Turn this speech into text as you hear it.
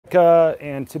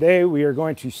and today we are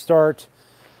going to start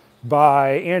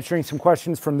by answering some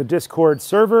questions from the Discord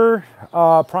server.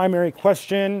 Primary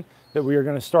question that we are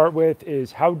going to start with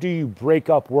is, how do you break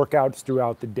up workouts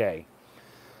throughout the day?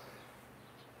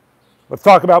 Let's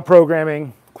talk about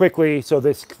programming quickly so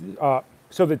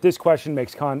that this question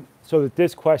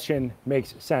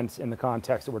makes sense in the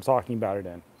context that we're talking about it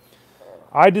in.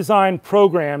 I design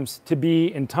programs to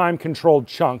be in time-controlled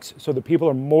chunks so that people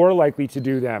are more likely to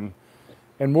do them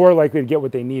and more likely to get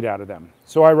what they need out of them.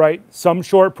 So I write some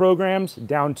short programs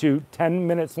down to 10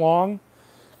 minutes long,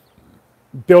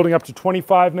 building up to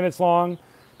 25 minutes long.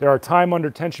 There are time under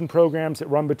tension programs that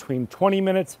run between 20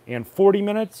 minutes and 40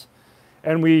 minutes,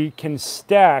 and we can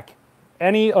stack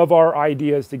any of our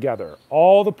ideas together.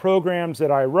 All the programs that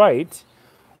I write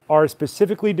are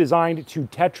specifically designed to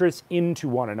Tetris into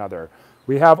one another.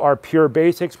 We have our pure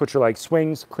basics, which are like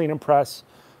swings, clean and press,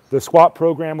 the squat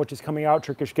program, which is coming out,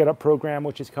 Turkish get up program,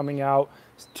 which is coming out,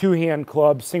 two-hand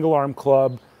club, single arm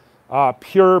club,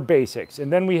 pure basics.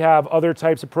 And then we have other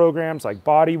types of programs like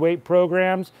body weight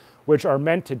programs, which are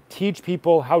meant to teach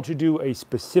people how to do a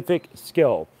specific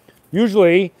skill,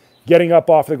 usually getting up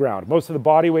off the ground. Most of the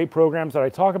body weight programs that I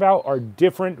talk about are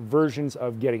different versions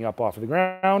of getting up off of the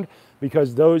ground,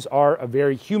 because those are a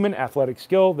very human athletic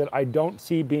skill that I don't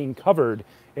see being covered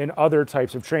in other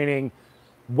types of training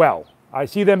well. I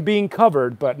see them being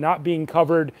covered, but not being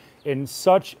covered in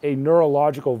such a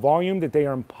neurological volume that they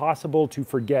are impossible to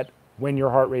forget when your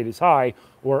heart rate is high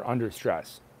or under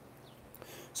stress.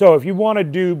 So if you want to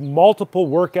do multiple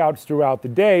workouts throughout the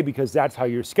day, because that's how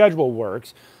your schedule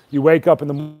works, you wake up in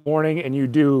the morning and you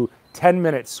do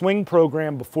 10-minute swing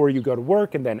program before you go to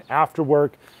work, and then after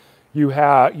work you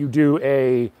do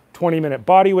a 20-minute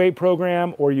body weight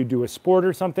program, or you do a sport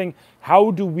or something.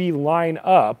 How do we line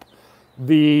up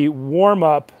the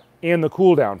warm-up and the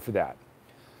cool-down for that?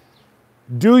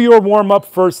 Do your warm-up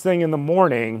first thing in the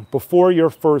morning before your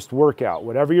first workout.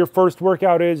 Whatever your first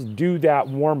workout is, do that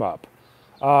warm-up.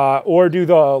 Or do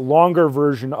the longer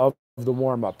version of the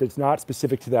warm-up that's not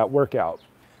specific to that workout.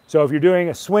 So if you're doing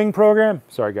a swing program,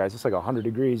 sorry guys, it's like 100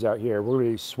 degrees out here. We're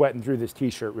really sweating through this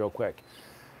t-shirt real quick.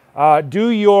 Do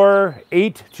your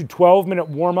 8 to 12 minute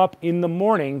warm-up in the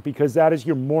morning, because that is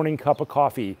your morning cup of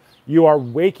coffee. You are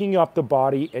waking up the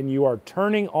body and you are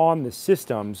turning on the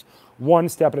systems one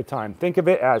step at a time. Think of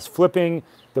it as flipping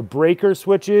the breaker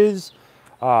switches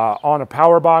on a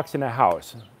power box in a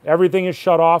house. Everything is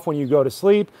shut off when you go to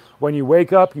sleep. When you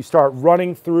wake up, you start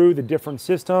running through the different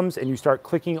systems and you start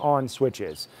clicking on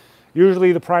switches.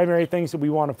 Usually the primary things that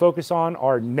we want to focus on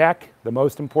are neck, the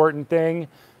most important thing,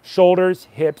 shoulders,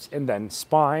 hips, and then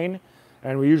spine.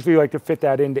 And we usually like to fit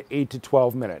that into 8 to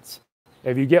 12 minutes.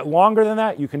 If you get longer than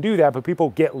that, you can do that, but people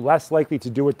get less likely to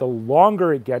do it the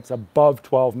longer it gets above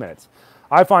 12 minutes.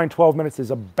 I find 12 minutes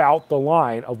is about the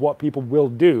line of what people will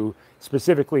do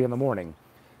specifically in the morning.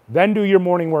 Then do your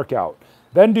morning workout.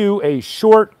 Then do a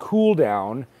short cool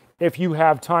down if you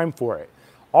have time for it.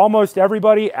 Almost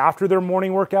everybody after their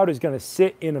morning workout is going to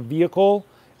sit in a vehicle,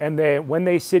 and when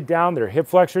they sit down, their hip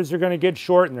flexors are going to get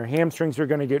short and their hamstrings are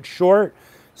going to get short.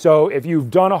 So if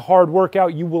you've done a hard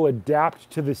workout, you will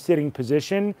adapt to the sitting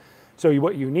position. So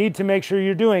what you need to make sure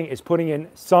you're doing is putting in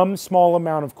some small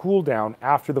amount of cool down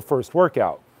after the first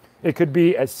workout. It could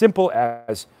be as simple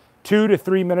as 2 to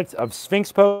 3 minutes of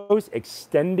Sphinx pose,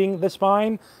 extending the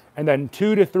spine, and then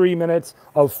 2 to 3 minutes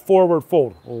of forward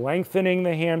fold, lengthening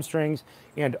the hamstrings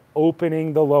and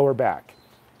opening the lower back.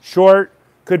 Short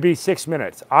could be 6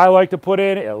 minutes. I like to put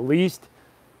in at least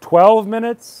 12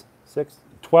 minutes,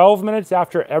 12 minutes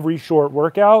after every short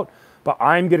workout, but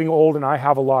I'm getting old and I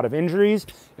have a lot of injuries.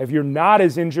 If you're not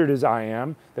as injured as I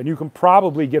am, then you can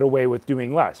probably get away with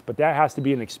doing less, but that has to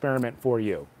be an experiment for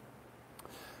you.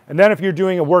 And then if you're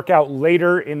doing a workout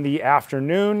later in the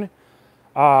afternoon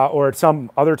or at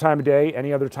some other time of day,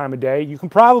 any other time of day, you can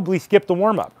probably skip the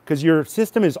warm-up because your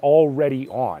system is already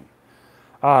on.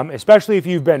 Especially if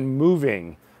you've been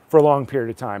moving for a long period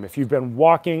of time. If you've been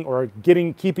walking or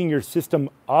keeping your system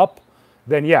up,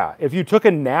 then yeah. If you took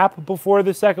a nap before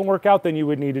the second workout, then you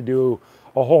would need to do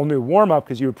a whole new warm-up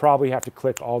because you would probably have to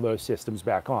click all those systems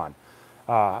back on.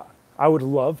 I would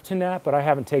love to nap, but I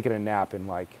haven't taken a nap in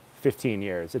like 15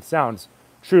 years. It sounds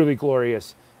truly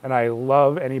glorious, and I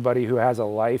love anybody who has a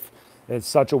life in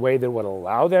such a way that would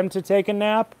allow them to take a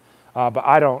nap, but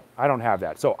I don't have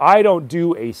that. So I don't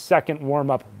do a second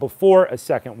warm-up before a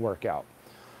second workout.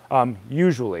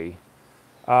 Usually,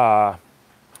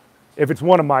 if it's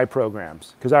one of my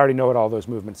programs, because I already know what all those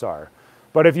movements are.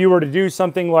 But if you were to do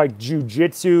something like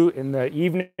jiu-jitsu in the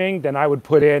evening, then I would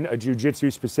put in a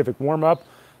jiu-jitsu specific warm-up,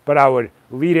 but I would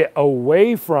lead it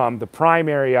away from the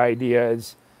primary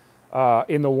ideas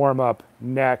in the warm-up: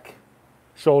 neck,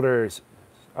 shoulders,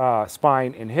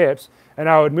 spine, and hips. And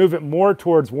I would move it more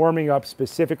towards warming up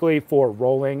specifically for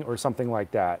rolling or something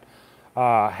like that.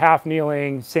 Half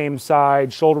kneeling, same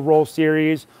side, shoulder roll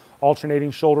series,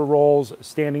 alternating shoulder rolls,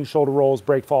 standing shoulder rolls,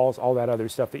 break falls, all that other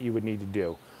stuff that you would need to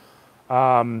do.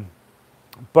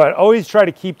 But always try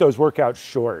to keep those workouts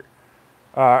short,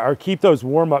 or keep those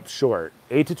warm-ups short.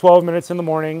 8 to 12 minutes in the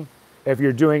morning. If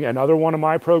you're doing another one of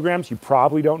my programs, you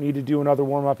probably don't need to do another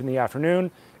warm-up in the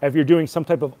afternoon. If you're doing some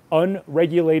type of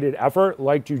unregulated effort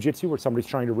like jiu-jitsu where somebody's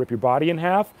trying to rip your body in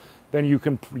half, then you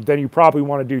probably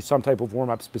want to do some type of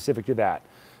warm-up specific to that.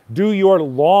 Do your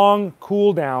long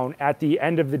cool down at the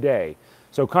end of the day.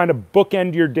 So kind of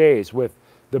bookend your days with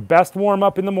the best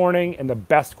warm-up in the morning and the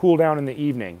best cool down in the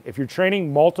evening. If you're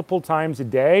training multiple times a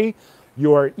day,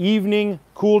 your evening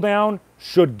cool down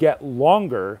should get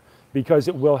longer because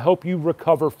it will help you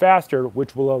recover faster,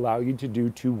 which will allow you to do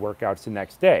 2 workouts the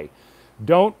next day.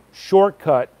 Don't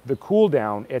shortcut the cool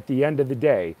down at the end of the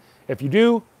day. If you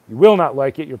do, you will not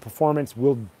like it. Your performance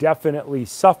will definitely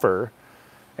suffer,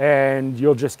 and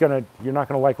you're not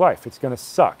gonna like life. It's gonna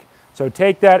suck. So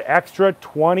take that extra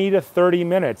 20 to 30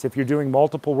 minutes if you're doing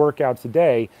multiple workouts a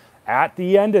day at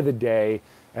the end of the day,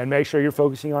 and make sure you're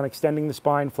focusing on extending the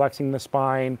spine, flexing the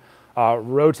spine,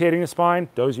 rotating the spine.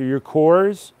 Those are your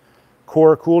core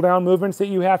cool down movements that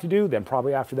you have to do. Then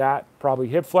probably after that, probably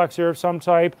hip flexor of some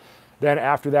type. Then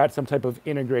after that, some type of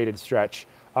integrated stretch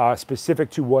specific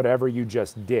to whatever you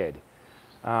just did.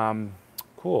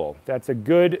 Cool, that's a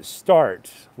good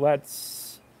start.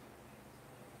 Let's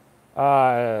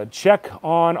check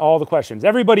on all the questions.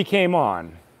 Everybody came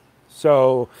on.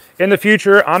 So in the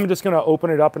future, I'm just gonna open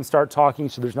it up and start talking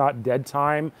so there's not dead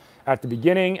time at the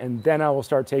beginning, and then I will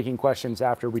start taking questions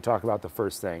after we talk about the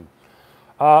first thing.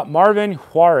 Marvin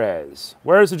Juarez,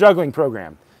 where's the juggling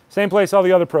program? Same place all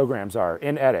the other programs are,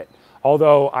 in edit.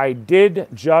 Although I did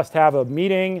just have a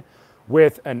meeting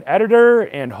with an editor,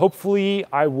 and hopefully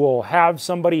I will have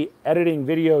somebody editing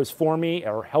videos for me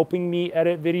or helping me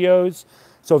edit videos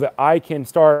so that I can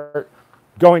start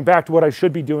going back to what I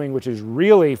should be doing, which is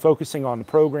really focusing on the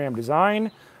program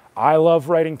design. I love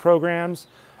writing programs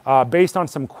based on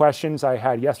some questions I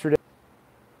had yesterday.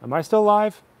 Am I still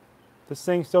live? This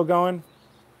thing still going?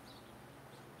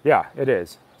 Yeah, it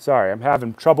is. Sorry, I'm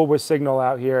having trouble with signal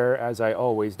out here, as I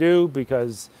always do,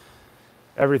 because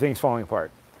everything's falling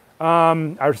apart.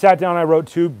 I sat down, I wrote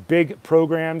 2 big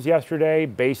programs yesterday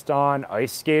based on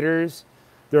ice skaters.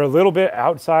 They're a little bit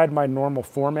outside my normal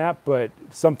format, but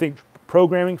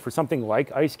programming for something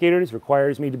like ice skaters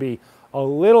requires me to be a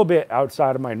little bit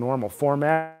outside of my normal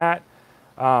format.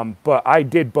 But I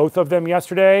did both of them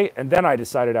yesterday, and then I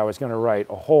decided I was gonna write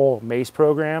a whole MACE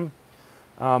program.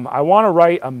 I want to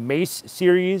write a MACE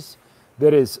series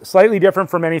that is slightly different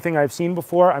from anything I've seen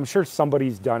before. I'm sure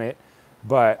somebody's done it,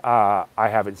 but I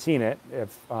haven't seen it.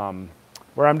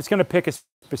 Where I'm just going to pick a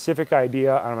specific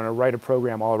idea, and I'm going to write a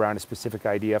program all around a specific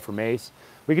idea for MACE.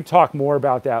 We could talk more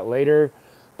about that later,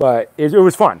 but it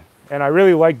was fun, and I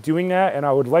really like doing that, and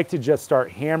I would like to just start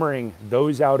hammering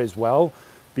those out as well,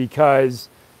 because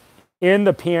in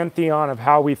the pantheon of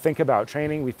how we think about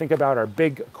training, we think about our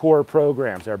big core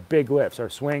programs, our big lifts, our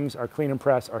swings, our clean and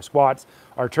press, our squats,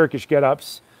 our Turkish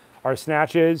get-ups, our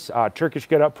snatches. Turkish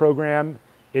get-up program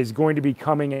is going to be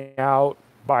coming out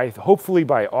hopefully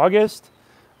by August.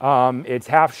 It's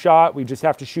half shot. We just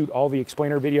have to shoot all the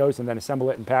explainer videos and then assemble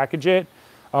it and package it.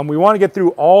 We want to get through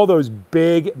all those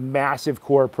big, massive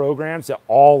core programs that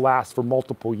all last for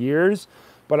multiple years.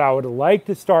 But I would like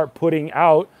to start putting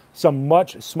out some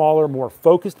much smaller, more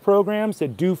focused programs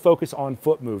that do focus on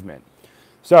foot movement.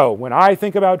 So when I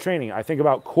think about training, I think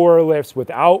about core lifts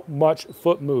without much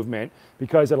foot movement,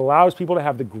 because it allows people to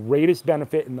have the greatest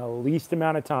benefit in the least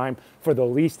amount of time for the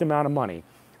least amount of money.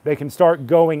 They can start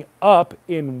going up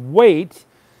in weight,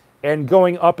 and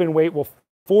going up in weight will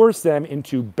force them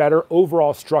into better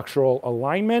overall structural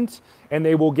alignment, and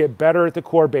they will get better at the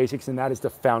core basics, and that is the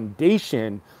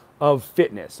foundation of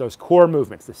fitness, those core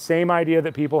movements. The same idea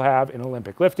that people have in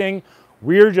Olympic lifting.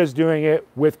 We're just doing it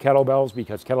with kettlebells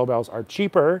because kettlebells are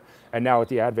cheaper, and now with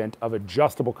the advent of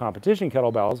adjustable competition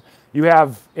kettlebells, you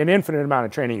have an infinite amount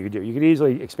of training you could do. You could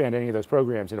easily expand any of those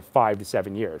programs into 5 to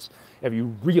 7 years if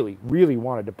you really, really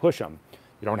wanted to push them.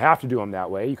 You don't have to do them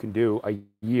that way. You can do a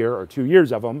year or 2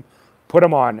 years of them, put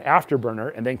them on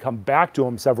afterburner, and then come back to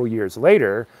them several years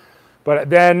later. But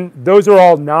then those are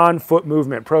all non-foot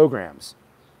movement programs.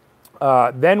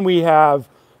 Then we have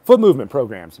foot movement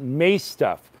programs, MACE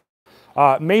stuff.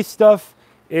 MACE stuff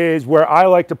is where I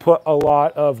like to put a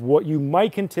lot of what you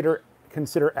might consider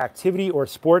activity or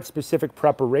sport-specific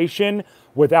preparation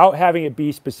without having it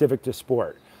be specific to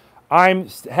sport. I'm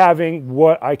having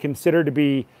what I consider to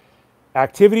be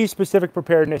activity-specific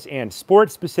preparedness and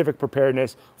sport-specific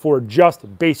preparedness for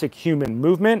just basic human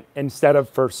movement instead of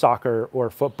for soccer or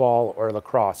football or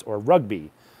lacrosse or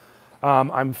rugby.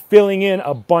 I'm filling in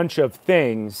a bunch of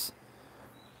things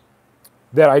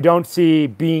that I don't see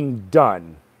being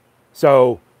done.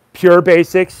 So pure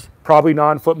basics, probably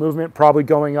non-foot movement, probably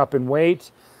going up in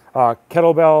weight,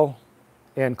 kettlebell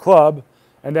and club.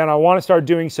 And then I want to start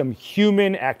doing some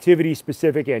human activity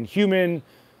specific and human,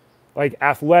 like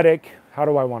athletic, how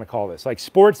do I want to call this? Like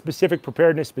sport specific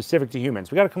preparedness specific to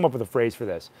humans. We got to come up with a phrase for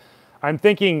this. I'm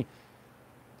thinking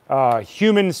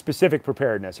human specific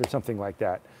preparedness or something like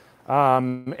that.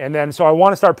 And then, so I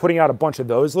want to start putting out a bunch of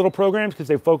those little programs because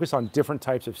they focus on different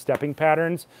types of stepping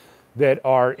patterns that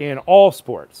are in all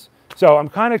sports. So I'm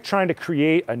kind of trying to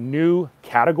create a new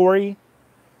category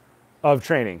of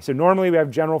training. So normally we have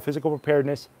general physical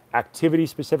preparedness,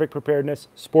 activity-specific preparedness,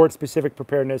 sport-specific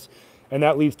preparedness, and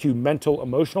that leads to mental,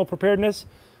 emotional preparedness.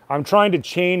 I'm trying to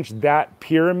change that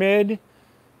pyramid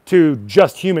to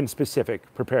just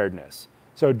human-specific preparedness.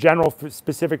 So general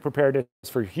specific preparedness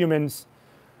for humans,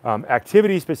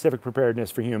 activity-specific preparedness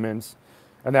for humans,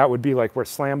 and that would be like where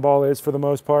slam ball is for the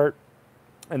most part.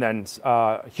 And then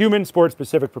human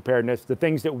sport-specific preparedness, the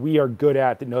things that we are good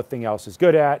at that nothing else is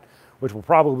good at, which will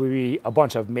probably be a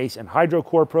bunch of MACE and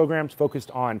hydrocore programs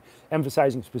focused on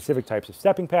emphasizing specific types of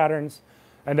stepping patterns.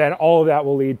 And then all of that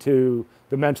will lead to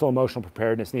the mental, emotional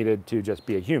preparedness needed to just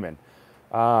be a human.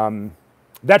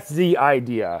 That's the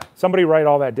idea. Somebody write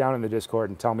all that down in the Discord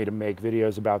and tell me to make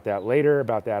videos about that later,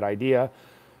 about that idea,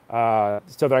 so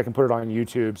that I can put it on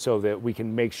YouTube so that we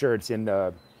can make sure it's in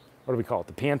the, what do we call it,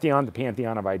 the pantheon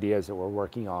of ideas that we're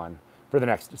working on for the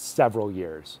next several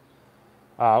years.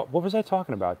 What was I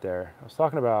talking about there? I was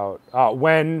talking about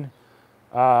when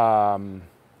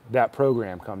that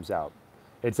program comes out.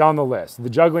 It's on the list. The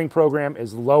juggling program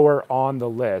is lower on the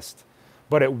list,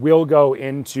 but it will go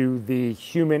into the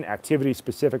human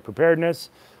activity-specific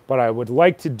preparedness. But I would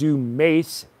like to do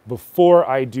MACE before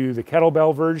I do the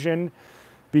kettlebell version,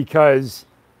 because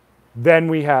then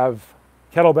we have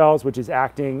kettlebells, which is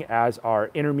acting as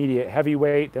our intermediate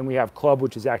heavyweight. Then we have club,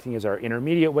 which is acting as our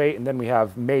intermediate weight. And then we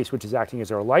have MACE, which is acting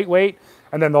as our lightweight.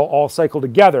 And then they'll all cycle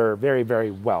together very,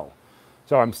 very well.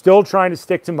 So I'm still trying to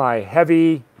stick to my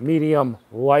heavy, medium,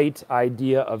 light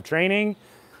idea of training.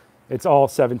 It's all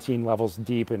 17 levels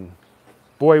deep, and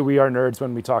boy, we are nerds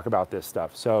when we talk about this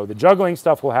stuff. So the juggling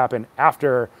stuff will happen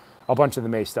after a bunch of the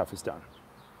MACE stuff is done.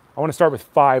 I want to start with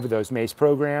 5 of those MACE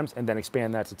programs and then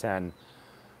expand that to 10.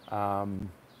 Let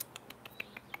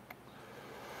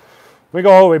me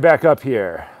go all the way back up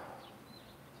here.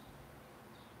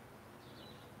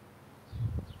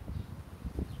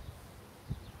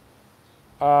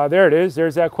 There it is.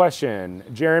 There's that question.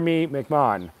 Jeremy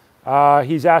McMahon.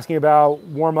 He's asking about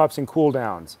warm-ups and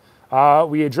cool-downs.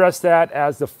 We addressed that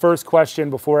as the first question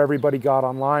before everybody got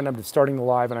online. I'm just starting the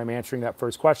live and I'm answering that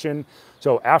first question.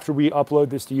 So after we upload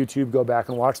this to YouTube, go back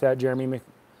and watch that, Jeremy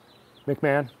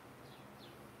McMahon.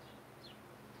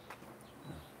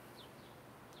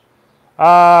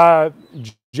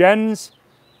 Jens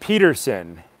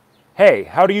Peterson. Hey,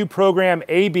 how do you program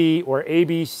AB or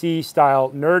ABC style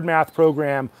nerd math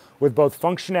program with both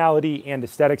functionality and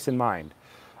aesthetics in mind?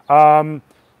 Well,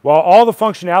 all the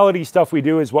functionality stuff we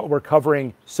do is what we're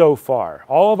covering so far.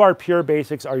 All of our pure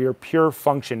basics are your pure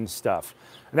function stuff.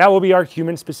 And that will be our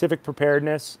human-specific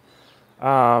preparedness,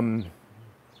 our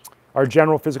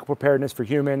general physical preparedness for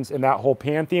humans, and that whole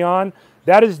pantheon.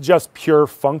 That is just pure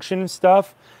function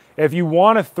stuff. If you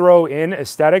want to throw in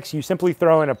aesthetics, you simply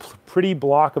throw in a pretty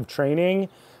block of training,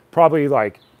 probably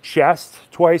like chest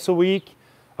twice a week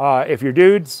if you're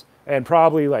dudes, and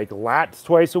probably like lats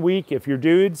twice a week if you're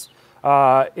dudes.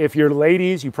 If you're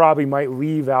ladies, you probably might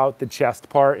leave out the chest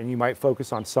part and you might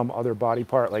focus on some other body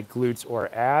part like glutes or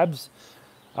abs.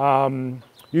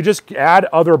 You just add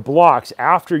other blocks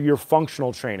after your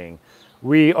functional training.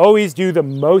 We always do the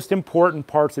most important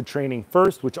parts of training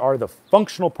first, which are the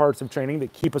functional parts of training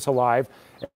that keep us alive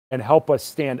and help us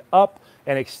stand up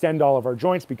and extend all of our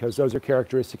joints, because those are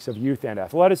characteristics of youth and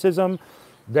athleticism.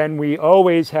 Then we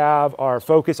always have our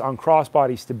focus on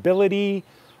crossbody stability,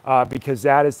 because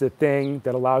that is the thing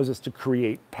that allows us to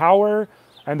create power.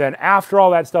 And then after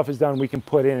all that stuff is done, we can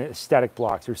put in aesthetic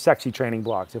blocks or sexy training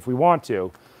blocks if we want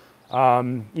to.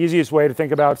 Easiest way to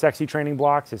think about sexy training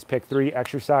blocks is pick 3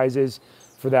 exercises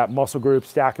for that muscle group,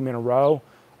 stack them in a row.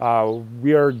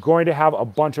 We are going to have a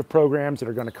bunch of programs that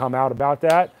are going to come out about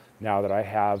that. Now that I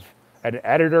have an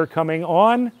editor coming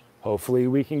on, hopefully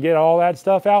we can get all that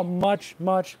stuff out much,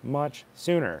 much, much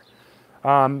sooner.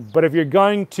 But if you're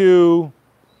going to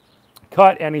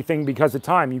cut anything because of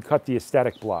time, you cut the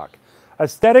aesthetic block.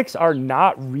 Aesthetics are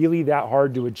not really that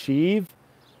hard to achieve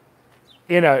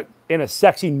in a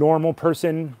sexy, normal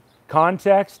person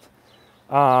context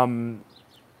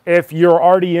if you're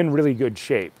already in really good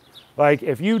shape. Like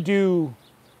if you do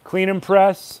clean and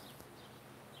press,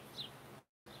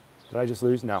 did I just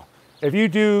lose? No. If you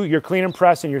do your clean and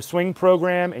press and your swing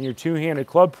program and your two-handed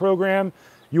club program,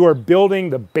 you are building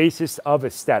the basis of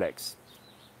aesthetics.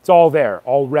 It's all there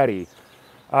already.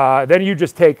 Then you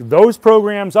just take those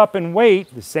programs up in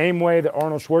weight the same way that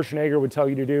Arnold Schwarzenegger would tell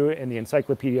you to do in the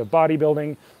Encyclopedia of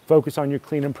Bodybuilding. Focus on your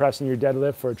clean and press and your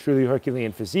deadlift for a truly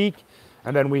Herculean physique.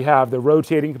 And then we have the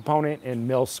rotating component in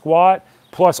mill squat,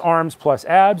 plus arms, plus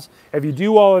abs. If you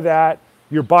do all of that,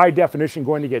 you're by definition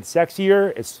going to get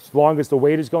sexier as long as the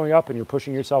weight is going up and you're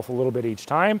pushing yourself a little bit each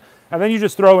time. And then you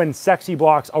just throw in sexy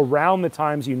blocks around the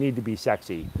times you need to be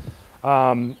sexy.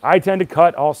 I tend to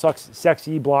cut all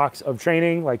sexy blocks of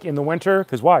training like in the winter,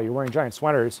 because why? You're wearing giant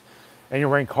sweaters and you're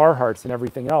wearing Carhartts and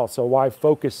everything else. So why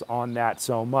focus on that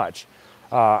so much?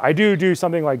 I do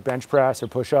something like bench press or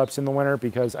push-ups in the winter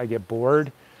because I get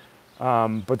bored,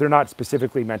 but they're not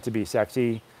specifically meant to be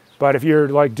sexy. But if you're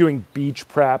like doing beach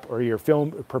prep or you're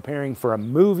preparing for a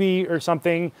movie or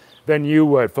something, then you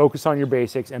would focus on your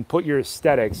basics and put your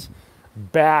aesthetics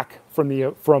back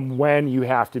from when you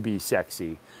have to be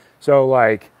sexy. So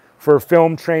like for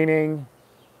film training,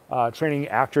 training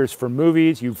actors for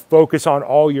movies, you focus on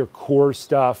all your core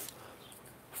stuff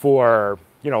for,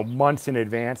 months in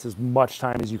advance, as much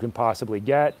time as you can possibly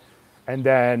get. And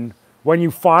then when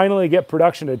you finally get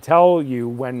production to tell you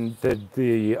when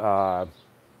the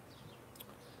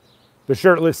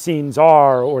shirtless scenes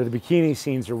are, or the bikini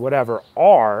scenes or whatever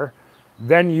are,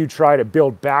 then you try to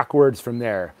build backwards from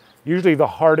there. Usually the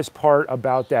hardest part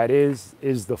about that is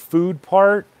the food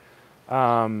part,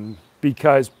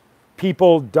 because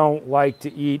people don't like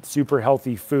to eat super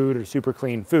healthy food or super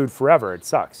clean food forever. It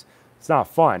sucks. It's not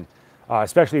fun,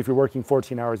 especially if you're working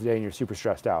 14 hours a day and you're super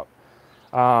stressed out.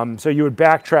 So you would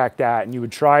backtrack that and you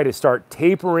would try to start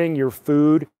tapering your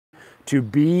food to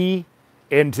be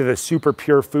into the super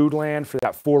pure food land for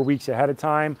that 4 weeks ahead of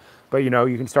time. But you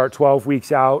can start 12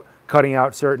 weeks out, cutting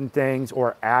out certain things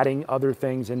or adding other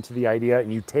things into the idea,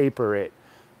 and you taper it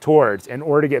towards in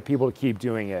order to get people to keep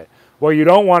doing it. What you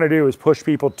don't want to do is push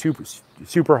people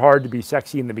super hard to be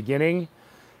sexy in the beginning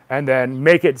and then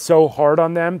make it so hard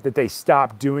on them that they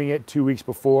stop doing it 2 weeks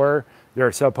before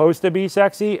they're supposed to be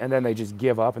sexy, and then they just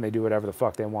give up and they do whatever the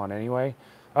fuck they want anyway.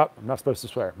 Oh, I'm not supposed to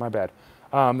swear, my bad.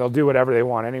 They'll do whatever they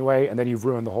want anyway, and then you've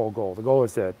ruined the whole goal. The goal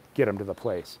is to get them to the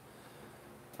place.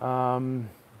 But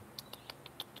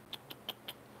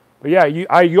yeah,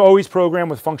 you always program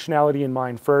with functionality in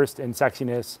mind first and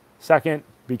sexiness second,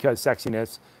 because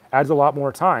sexiness adds a lot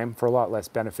more time for a lot less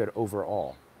benefit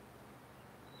overall.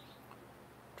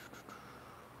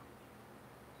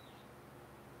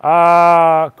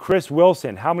 Chris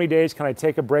Wilson, how many days can I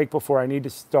take a break before I need to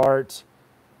start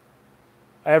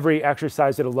every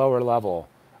exercise at a lower level?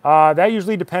 That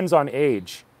usually depends on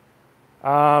age.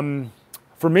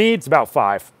 For me, it's about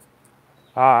 5.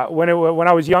 When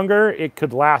I was younger, it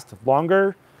could last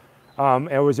longer.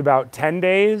 It was about 10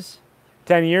 days,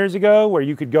 10 years ago, where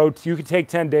you could take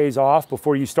 10 days off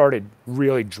before you started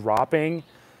really dropping.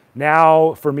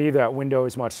 Now, for me, that window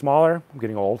is much smaller. I'm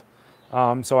getting old.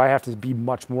 So I have to be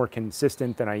much more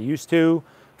consistent than I used to.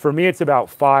 For me, it's about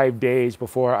 5 days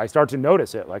before I start to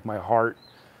notice it, like my heart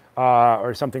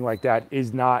or something like that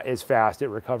is not as fast at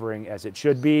recovering as it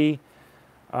should be.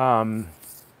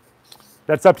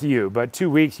 That's up to you, but 2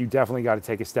 weeks, you definitely got to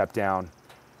take a step down.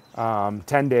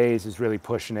 10 days is really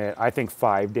pushing it. I think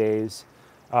 5 days,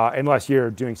 unless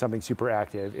you're doing something super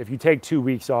active. If you take 2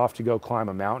 weeks off to go climb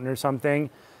a mountain or something,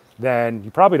 then you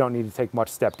probably don't need to take much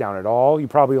step down at all. You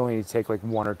probably only need to take like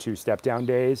 1 or 2 step down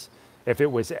days if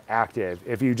it was active.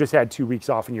 If you just had 2 weeks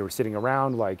off and you were sitting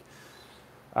around,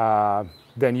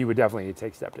 then you would definitely need to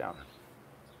take step down.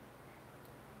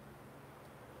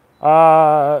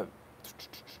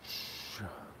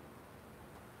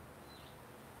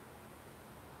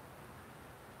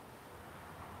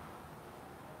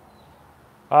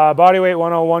 Bodyweight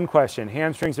 101 question.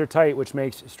 Hamstrings are tight, which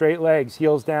makes straight legs,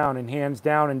 heels down, and hands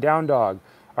down and down dog.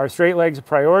 Are straight legs a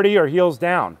priority or heels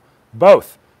down?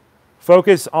 Both.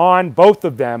 Focus on both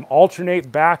of them.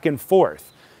 Alternate back and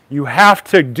forth. You have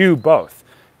to do both.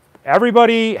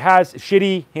 Everybody has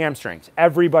shitty hamstrings.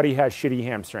 Everybody has shitty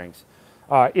hamstrings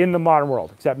in the modern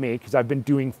world, except me, because I've been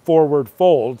doing forward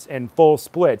folds and full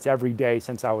splits every day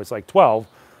since I was like 12,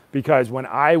 because when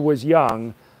I was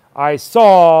young, I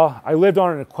lived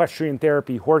on an equestrian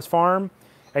therapy horse farm,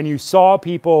 and you saw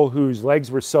people whose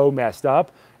legs were so messed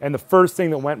up, and the first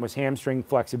thing that went was hamstring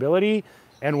flexibility.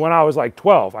 And when I was like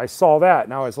 12, I saw that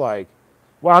and I was like,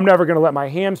 well, I'm never going to let my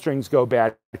hamstrings go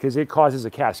bad because it causes a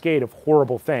cascade of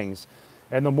horrible things.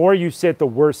 And the more you sit, the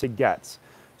worse it gets.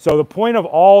 So the point of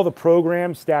all the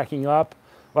programs stacking up,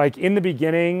 like in the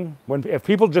beginning, if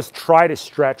people just try to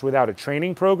stretch without a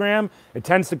training program, it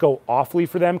tends to go awfully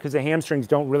for them because the hamstrings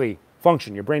don't really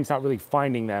function. Your brain's not really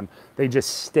finding them. They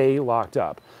just stay locked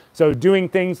up. So doing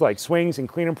things like swings and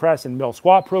clean and press and mill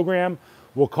squat program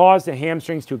will cause the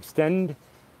hamstrings to extend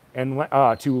and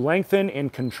to lengthen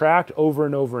and contract over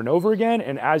and over and over again.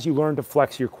 And as you learn to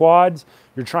flex your quads,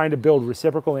 you're trying to build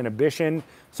reciprocal inhibition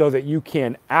so that you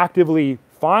can actively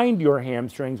find your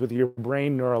hamstrings with your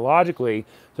brain neurologically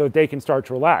so that they can start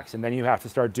to relax. And then you have to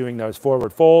start doing those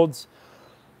forward folds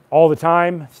all the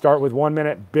time. Start with 1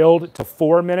 minute, build to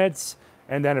 4 minutes.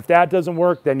 And then if that doesn't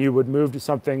work, then you would move to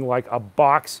something like a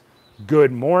box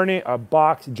good morning, a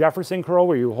box Jefferson curl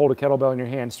where you hold a kettlebell in your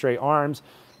hand, straight arms.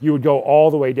 You would go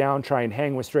all the way down, try and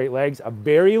hang with straight legs, a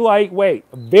very light weight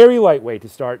to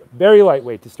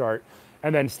start,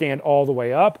 and then stand all the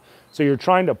way up. So you're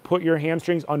trying to put your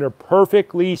hamstrings under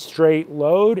perfectly straight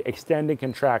load, extend and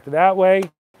contract that way.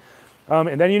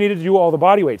 And then you need to do all the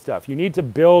body weight stuff. You need to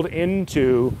build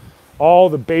into all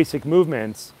the basic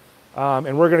movements.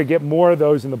 And we're gonna get more of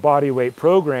those in the body weight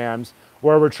programs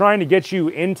where we're trying to get you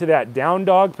into that down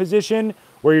dog position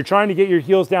where you're trying to get your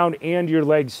heels down and your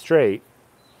legs straight.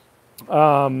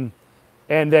 And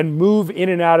then move in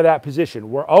and out of that position.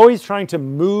 We're always trying to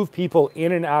move people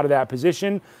in and out of that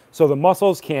position so the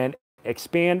muscles can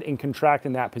expand and contract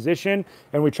in that position.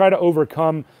 And we try to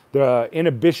overcome the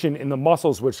inhibition in the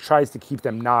muscles, which tries to keep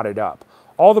them knotted up.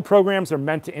 All the programs are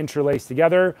meant to interlace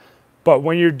together, but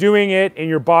when you're doing it in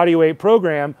your body weight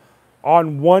program,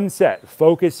 on one set,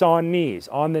 focus on knees.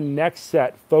 On the next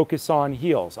set, focus on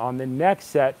heels. On the next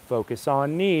set, focus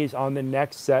on knees. On the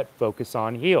next set, focus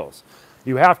on heels.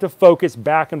 You have to focus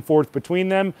back and forth between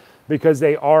them because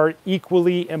they are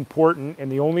equally important,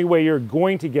 and the only way you're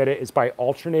going to get it is by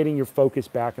alternating your focus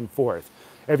back and forth.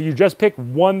 If you just pick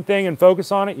one thing and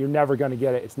focus on it, you're never going to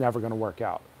get it. It's never going to work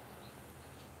out.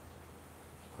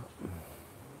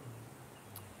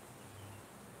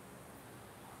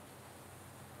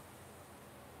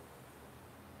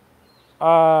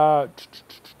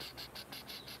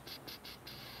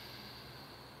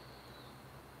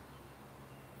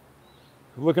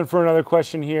 Looking for another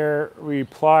question here.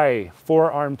 Reply,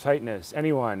 forearm tightness.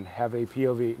 Anyone have a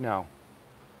POV? No.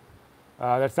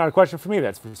 That's not a question for me.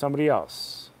 That's for somebody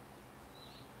else.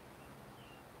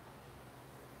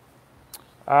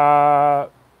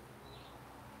 When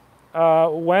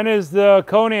is the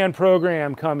Conan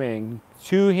program coming?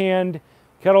 Two-hand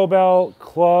kettlebell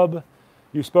club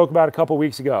you spoke about a couple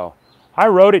weeks ago. I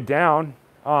wrote it down.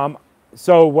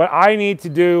 So what I need to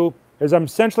do is I'm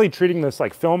essentially treating this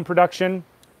like film production.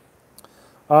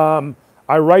 I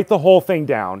write the whole thing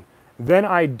down. Then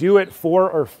I do it 4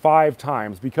 or 5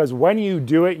 times because when you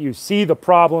do it, you see the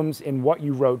problems in what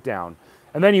you wrote down.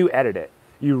 And then you edit it.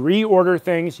 You reorder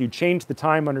things, you change the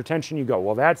time under tension, you go,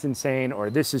 well, that's insane, or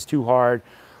this is too hard,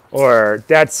 or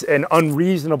that's an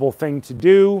unreasonable thing to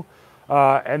do.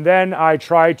 And then I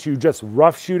try to just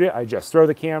rough shoot it. I just throw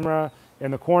the camera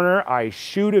in the corner. I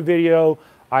shoot a video.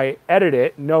 I edit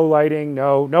it. No lighting,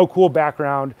 no cool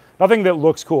background, nothing that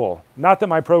looks cool. Not that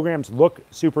my programs look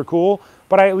super cool,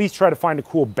 but I at least try to find a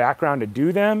cool background to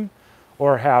do them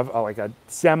or have like a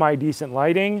semi-decent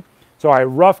lighting. So I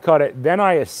rough cut it. Then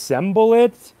I assemble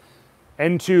it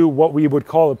into what we would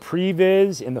call a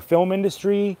previs in the film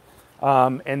industry.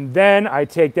 And then I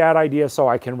take that idea so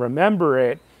I can remember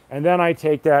it. And then I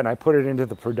take that and I put it into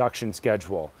the production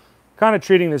schedule, kind of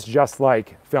treating this just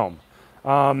like film.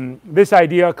 This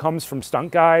idea comes from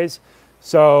stunt guys.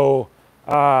 So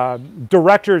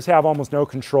directors have almost no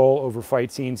control over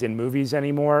fight scenes in movies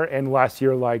anymore, unless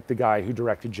you're like the guy who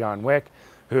directed John Wick,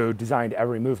 who designed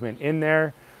every movement in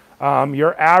there.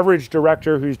 Your average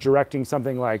director who's directing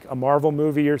something like a Marvel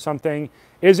movie or something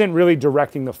isn't really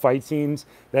directing the fight scenes.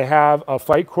 They have a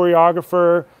fight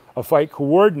choreographer, a fight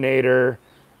coordinator,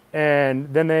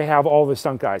 and then they have all the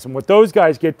stunt guys. And what those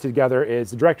guys get together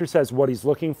is the director says what he's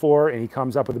looking for, and he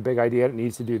comes up with a big idea. It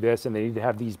needs to do this, and they need to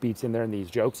have these beats in there and these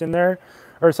jokes in there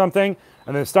or something.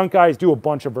 And then the stunt guys do a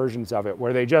bunch of versions of it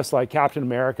where they just, like Captain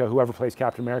America, whoever plays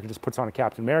Captain America just puts on a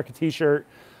Captain America t-shirt,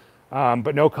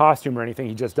 but no costume or anything.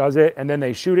 He just does it. And then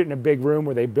they shoot it in a big room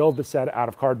where they build the set out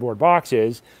of cardboard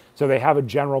boxes. So they have a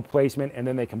general placement, and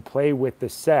then they can play with the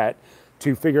set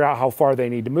to figure out how far they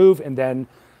need to move. And then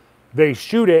they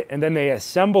shoot it, and then they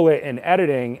assemble it in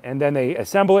editing, and then they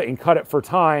assemble it and cut it for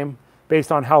time based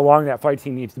on how long that fight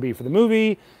scene needs to be for the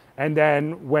movie. And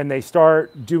then when they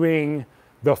start doing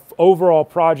the overall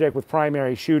project with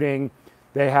primary shooting,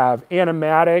 they have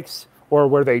animatics, or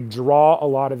where they draw a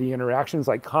lot of the interactions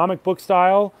like comic book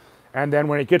style. And then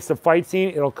when it gets to fight scene,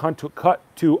 it'll cut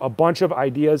to a bunch of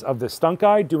ideas of the stunt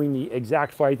guy doing the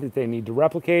exact fight that they need to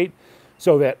replicate,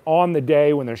 so that on the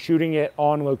day when they're shooting it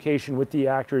on location with the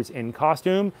actors in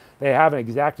costume, they have an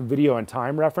exact video and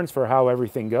time reference for how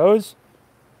everything goes.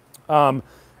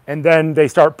 And then they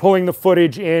start pulling the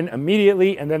footage in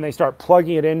immediately, and then they start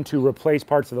plugging it in to replace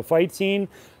parts of the fight scene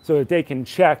so that they can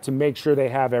check to make sure they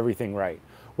have everything right.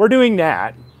 We're doing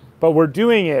that, but we're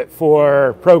doing it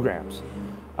for programs.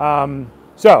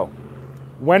 So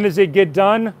when does it get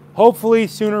done? Hopefully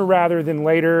sooner rather than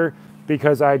later,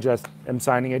 because I just am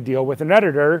signing a deal with an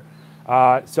editor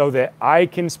so that I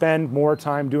can spend more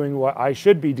time doing what I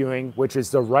should be doing, which is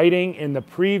the writing in the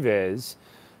previs,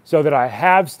 so that I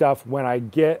have stuff when I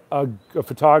get a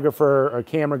photographer or a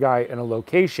camera guy in a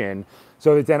location,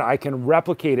 so that then I can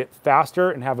replicate it faster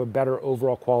and have a better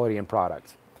overall quality and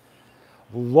product.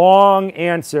 Long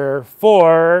answer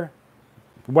for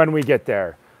when we get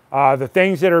there. The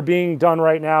things that are being done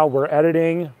right now, we're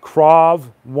editing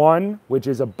Krav 1, which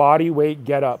is a body weight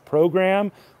get up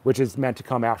program, which is meant to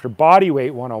come after Body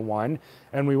Weight 101.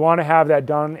 And we want to have that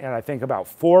done in, I think, about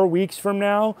 4 weeks from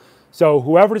now. So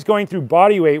whoever's going through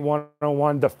Body Weight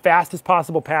 101, the fastest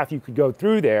possible path you could go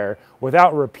through there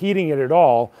without repeating it at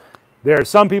all. There are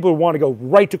some people who want to go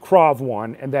right to Krav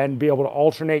 1 and then be able to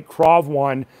alternate Krav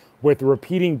 1 with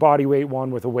repeating Body Weight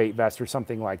 1 with a weight vest or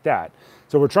something like that.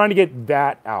 So we're trying to get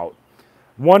that out.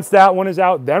 Once that one is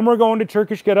out, then we're going to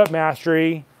Turkish Get Up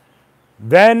Mastery.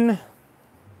 Then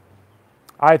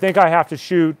I think I have to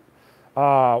shoot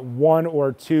 1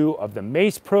 or 2 of the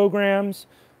mace programs,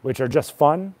 which are just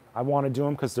fun. I want to do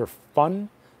them because they're fun,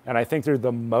 and I think they're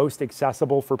the most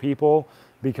accessible for people,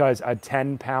 because a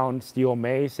 10-pound steel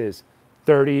mace is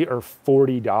 $30 or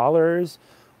 $40,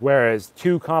 whereas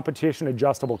 2 competition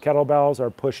adjustable kettlebells are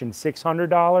pushing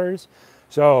 $600.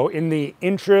 So in the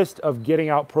interest of getting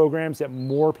out programs that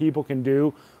more people can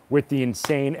do with the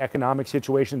insane economic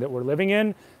situation that we're living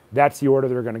in, that's the order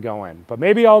they're going to go in. But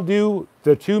maybe I'll do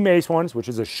the 2 mace ones, which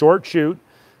is a short shoot.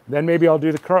 Then maybe I'll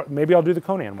do the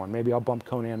Conan one. Maybe I'll bump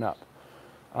Conan up.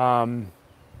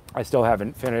 I still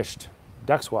haven't finished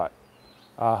duck squat.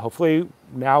 Hopefully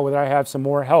now that I have some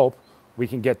more help, we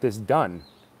can get this done.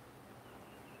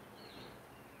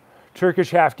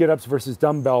 Turkish half get-ups versus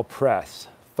dumbbell press.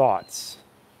 Thoughts?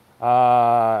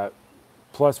 +1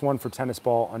 for tennis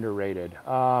ball, underrated.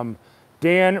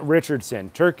 Dan Richardson,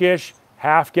 Turkish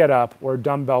half get-up or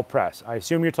dumbbell press. I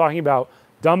assume you're talking about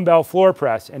dumbbell floor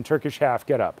press and Turkish half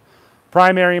get-up.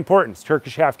 Primary importance,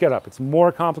 Turkish half get-up. It's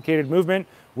more complicated movement,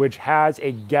 which has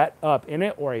a get-up in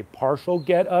it or a partial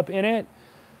get-up in it.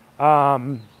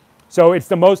 So it's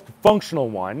the most functional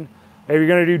one. If you're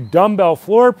going to do dumbbell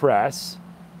floor press,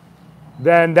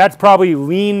 then that's probably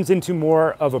leans into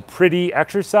more of a pretty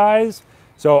exercise.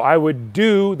 So I would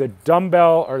do the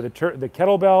dumbbell or the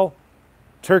kettlebell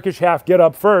Turkish half get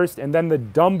up first, and then the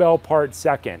dumbbell part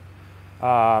second. It's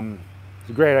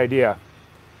a great idea.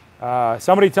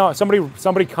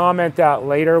 Somebody comment that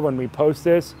later when we post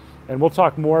this, and we'll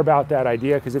talk more about that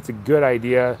idea, because it's a good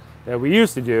idea that we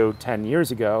used to do 10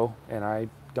 years ago, and I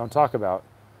don't talk about.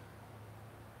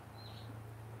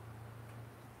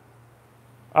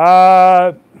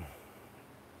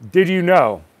 Did you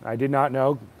know? I did not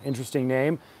know. Interesting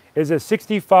name. Is a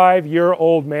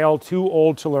 65-year-old male too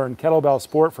old to learn kettlebell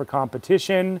sport for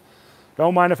competition?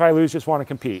 Don't mind if I lose, just want to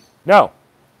compete. No,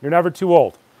 you're never too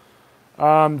old.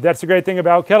 That's the great thing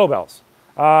about kettlebells.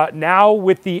 Now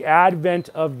with the advent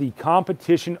of the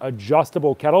competition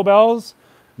adjustable kettlebells,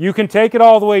 you can take it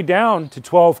all the way down to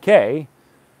 12K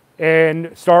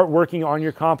and start working on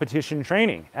your competition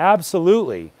training.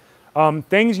 Absolutely.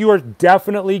 Things you are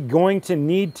definitely going to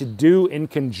need to do in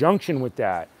conjunction with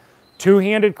that.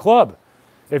 Two-handed club.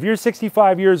 If you're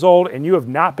 65 years old and you have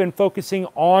not been focusing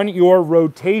on your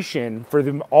rotation for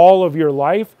all of your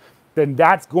life, then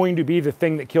that's going to be the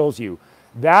thing that kills you.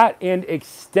 That and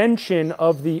extension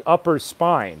of the upper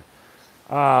spine.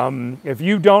 If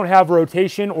you don't have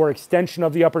rotation or extension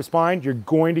of the upper spine, you're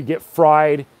going to get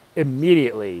fried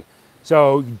immediately.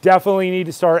 So you definitely need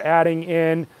to start adding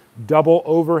in double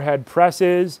overhead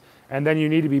presses, and then you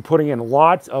need to be putting in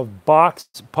lots of box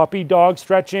puppy dog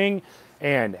stretching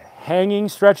and hanging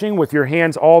stretching with your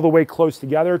hands all the way close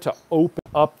together to open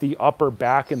up the upper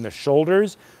back and the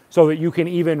shoulders so that you can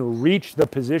even reach the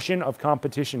position of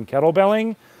competition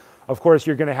kettlebelling. Of course,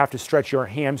 you're going to have to stretch your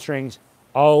hamstrings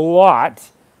a lot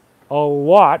a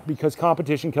lot because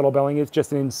competition kettlebelling is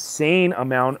just an insane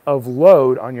amount of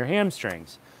load on your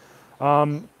hamstrings.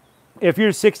 If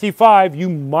you're 65, you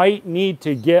might need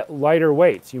to get lighter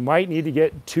weights. You might need to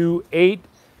get 2 8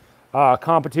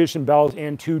 competition bells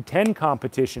and 2 10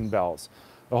 competition bells.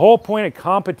 The whole point of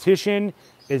competition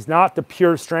is not the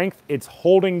pure strength, it's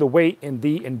holding the weight and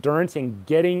the endurance and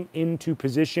getting into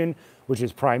position, which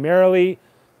is primarily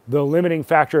the limiting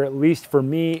factor, at least for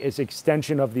me, is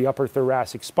extension of the upper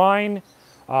thoracic spine.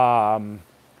 But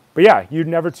yeah, you're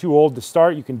never too old to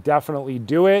start. You can definitely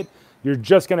do it. You're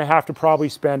just gonna have to probably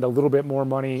spend a little bit more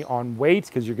money on weights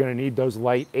because you're gonna need those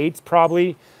light 8s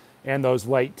probably, and those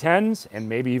light 10s, and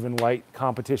maybe even light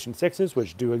competition 6s,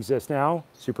 which do exist now,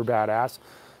 super badass.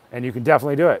 And you can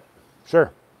definitely do it,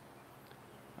 sure.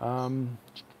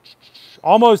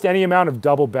 Almost any amount of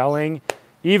double belling,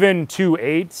 even 2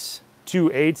 8s. 2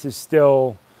 8s is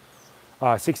still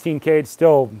 16K, it's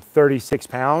still 36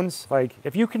 pounds. Like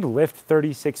if you can lift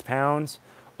 36 pounds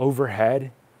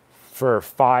overhead for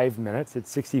 5 minutes at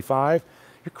 65,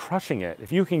 you're crushing it.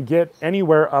 If you can get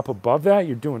anywhere up above that,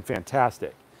 you're doing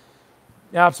fantastic.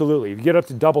 Absolutely. If you get up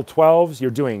to double 12s,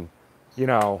 you're doing,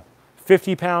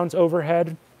 50 pounds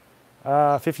overhead,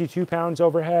 52 pounds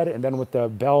overhead. And then with the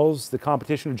bells, the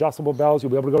competition adjustable bells,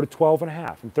 you'll be able to go to 12 and a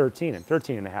half and 13 and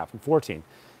 13 and a half and 14.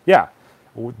 Yeah.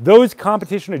 Those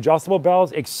competition adjustable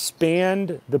bells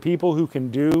expand the people who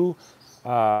can do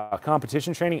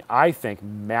competition training, I think,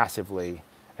 massively,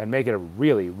 and make it a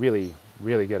really, really,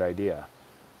 really good idea.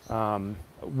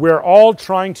 We're all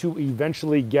trying to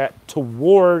eventually get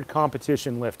toward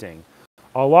competition lifting.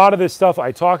 A lot of this stuff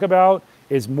I talk about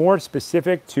is more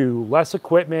specific to less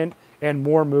equipment and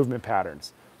more movement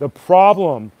patterns. The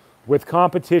problem with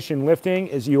competition lifting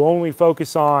is you only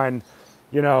focus on,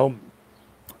 your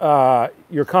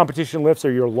competition lifts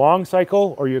are your long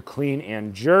cycle or your clean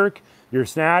and jerk, your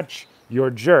snatch, your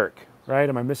jerk, right?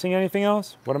 Am I missing anything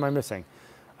else? What am I missing?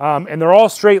 And they're all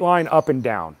straight line up and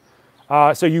down.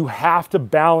 So you have to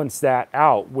balance that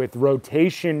out with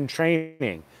rotation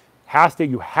training.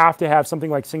 You have to have something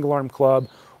like single arm club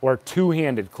or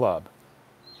two-handed club.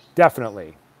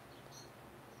 Definitely.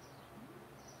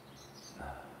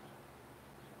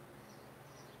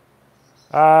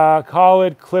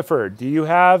 Khalid Clifford, do you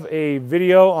have a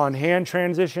video on hand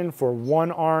transition for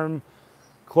one arm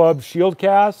club shield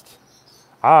cast?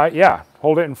 Yeah,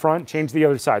 hold it in front, change the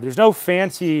other side. There's no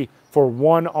fancy for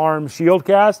one arm shield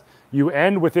cast. You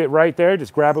end with it right there,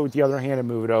 just grab it with the other hand and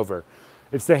move it over.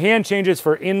 It's the hand changes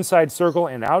for inside circle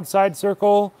and outside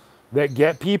circle that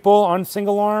get people on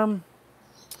single arm.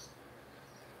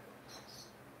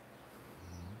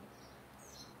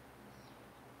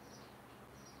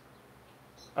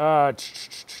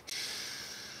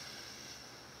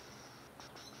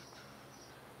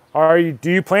 Do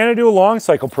you plan to do a long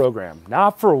cycle program?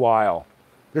 Not for a while.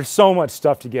 There's so much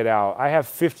stuff to get out. I have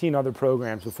 15 other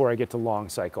programs before I get to long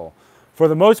cycle. For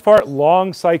the most part,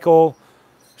 long cycle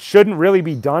shouldn't really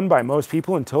be done by most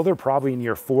people until they're probably in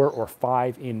year 4 or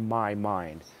 5 in my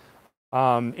mind.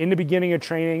 In the beginning of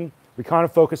training, we kind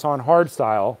of focus on hard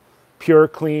style, pure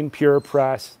clean, pure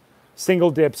press, single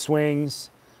dip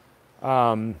swings,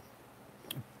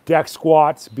 deck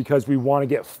squats, because we want to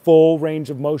get full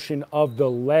range of motion of the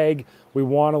leg. We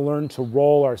want to learn to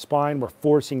roll our spine. We're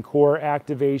forcing core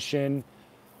activation.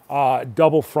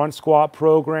 Double front squat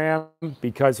program,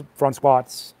 because front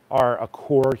squats are a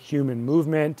core human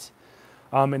movement.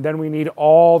 And then we need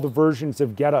all the versions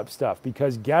of get up stuff,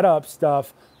 because get up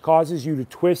stuff causes you to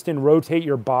twist and rotate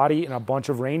your body in a bunch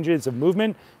of ranges of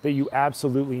movement that you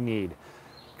absolutely need.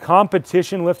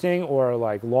 Competition lifting or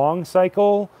like long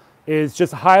cycle is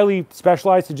just highly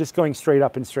specialized to just going straight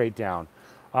up and straight down.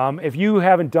 If you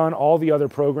haven't done all the other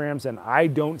programs, and I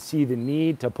don't see the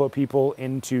need to put people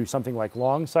into something like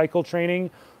long cycle training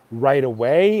right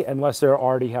away, unless they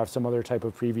already have some other type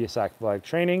of previous athletic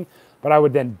training, but I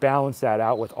would then balance that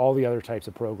out with all the other types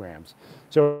of programs.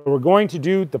 So we're going to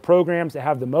do the programs that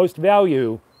have the most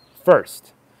value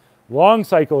first. Long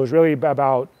cycle is really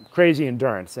about crazy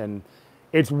endurance, and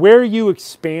it's where you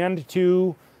expand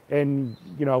to, and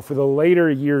for the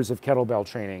later years of kettlebell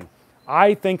training.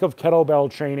 I think of kettlebell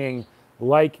training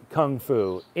like Kung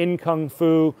Fu. In Kung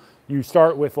Fu, you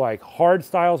start with like hard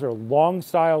styles or long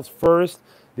styles first,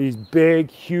 these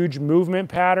big, huge movement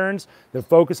patterns that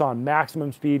focus on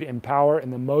maximum speed and power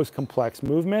and the most complex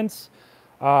movements.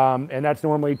 And that's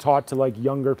normally taught to like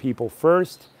younger people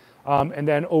first. And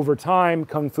then over time,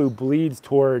 Kung Fu bleeds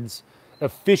towards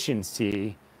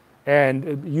efficiency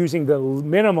and using the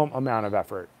minimum amount of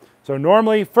effort. So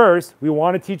normally first, we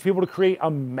want to teach people to create a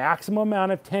maximum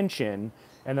amount of tension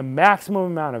and a maximum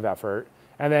amount of effort.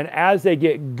 And then as they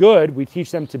get good, we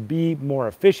teach them to be more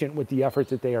efficient with the effort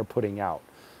that they are putting out.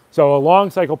 So a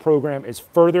long cycle program is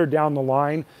further down the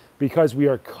line because we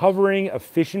are covering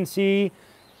efficiency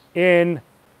in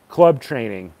club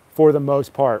training for the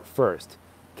most part first.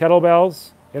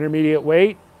 Kettlebells, intermediate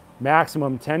weight,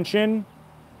 maximum tension.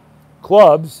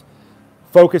 Clubs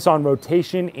focus on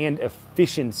rotation and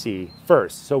efficiency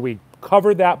first. So we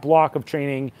cover that block of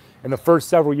training in the first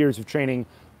several years of training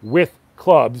with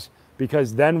clubs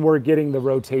because then we're getting the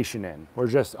rotation in. We're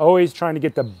just always trying to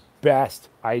get the best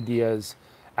ideas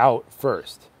out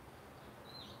first.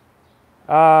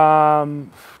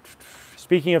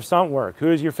 Speaking of stunt work,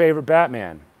 who is your favorite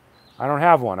Batman? I don't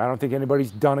have one. I don't think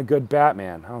anybody's done a good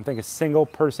Batman. I don't think a single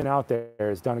person out there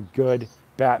has done a good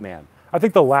Batman. I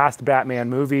think the last Batman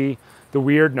movie, the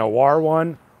weird noir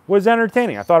one, was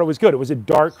entertaining. I thought it was good. It was a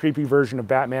dark, creepy version of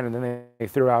Batman, and then they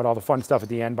threw out all the fun stuff at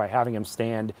the end by having him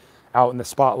stand out in the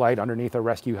spotlight underneath a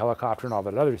rescue helicopter and all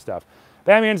that other stuff.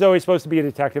 Batman's always supposed to be a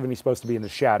detective, and he's supposed to be in the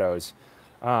shadows.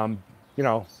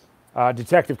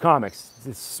 Detective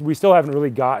Comics. We still haven't really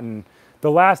gotten... The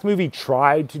last movie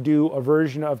tried to do a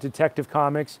version of Detective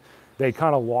Comics. They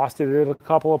kind of lost it at a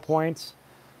couple of points.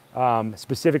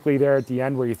 Specifically there at the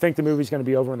end where you think the movie's going to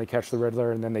be over when they catch the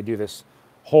Riddler, and then they do this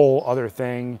whole other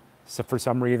thing. So for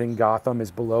some reason, Gotham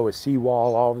is below a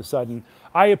seawall all of a sudden.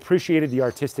 I appreciated the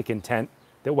artistic intent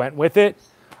that went with it.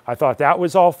 I thought that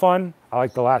was all fun. I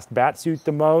like the last Batsuit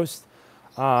the most.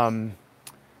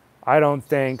 I don't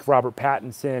think Robert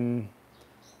Pattinson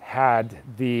had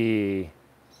the...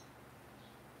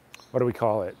 what do we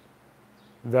call it?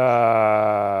 But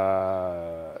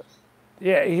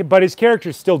his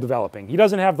character's still developing. He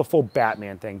doesn't have the full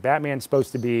Batman thing. Batman's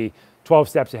supposed to be 12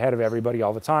 steps ahead of everybody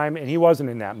all the time, and he wasn't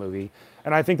in that movie.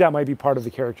 And I think that might be part of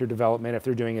the character development if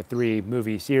they're doing a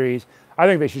 3-movie series. I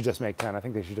think they should just make 10. I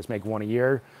think they should just make one a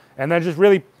year, and then just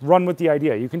really run with the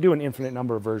idea. You can do an infinite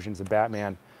number of versions of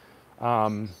Batman.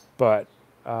 But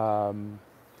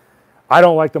I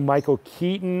don't like the Michael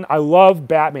Keaton. I love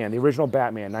Batman, the original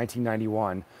Batman,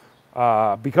 1991,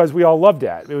 because we all loved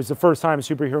that. It was the first time a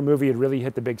superhero movie had really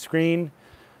hit the big screen.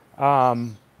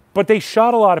 But they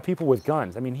shot a lot of people with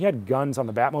guns. I mean, he had guns on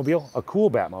the Batmobile, a cool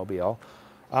Batmobile,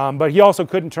 but he also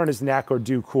couldn't turn his neck or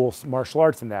do cool martial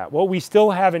arts in that. What we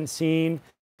still haven't seen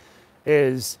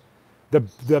is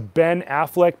the Ben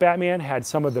Affleck Batman had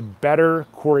some of the better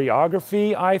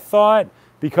choreography, I thought,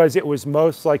 because it was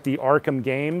most like the Arkham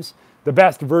games. The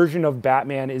best version of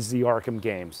Batman is the Arkham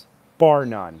games, bar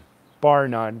none, bar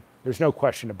none. There's no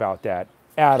question about that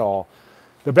at all.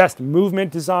 The best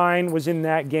movement design was in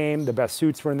that game. The best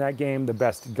suits were in that game. The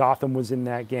best Gotham was in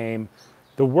that game.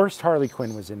 The worst Harley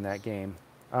Quinn was in that game.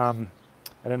 I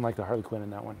didn't like the Harley Quinn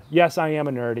in that one. Yes, I am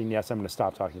a nerd, and yes, I'm going to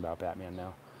stop talking about Batman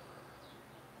now.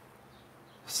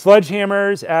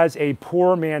 Sledgehammers as a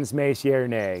poor man's mace, yay or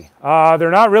nay? They're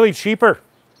not really cheaper.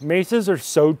 Maces are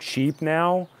so cheap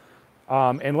now.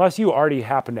 Unless you already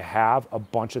happen to have a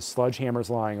bunch of sledgehammers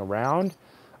lying around,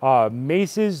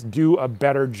 maces do a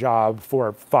better job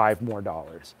for $5 more.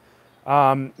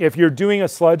 If you're doing a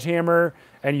sledgehammer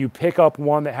and you pick up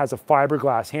one that has a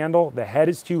fiberglass handle, the head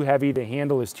is too heavy, the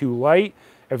handle is too light.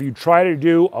 If you try to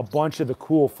do a bunch of the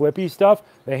cool flippy stuff,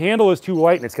 the handle is tut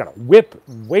light and it's gonna whip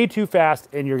way too fast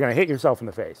and you're gonna hit yourself in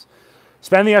the face.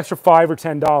 Spend the extra $5 or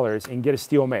 $10 and get a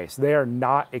steel mace. They are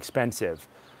not expensive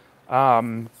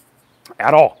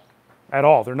at all.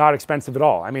 They're not expensive at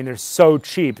all. I mean, they're so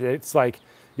cheap. It's like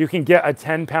you can get a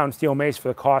 10-pound steel mace for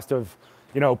the cost of,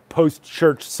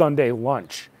 post-church Sunday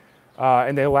lunch.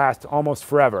 And they last almost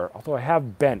forever. Although I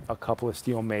have bent a couple of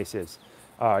steel maces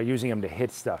using them to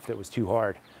hit stuff that was too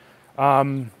hard.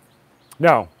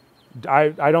 No,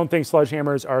 I don't think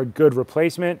sledgehammers are a good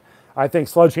replacement. I think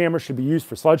sledgehammers should be used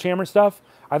for sledgehammer stuff.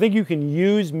 I think you can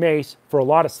use mace for a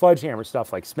lot of sledgehammer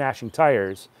stuff like smashing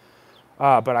tires.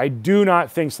 But I do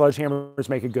not think sledgehammers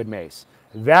make a good mace.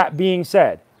 That being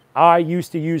said, I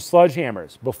used to use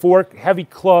sledgehammers before heavy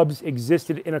clubs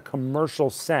existed in a commercial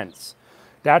sense.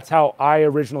 That's how I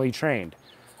originally trained.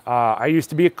 I used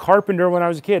to be a carpenter when I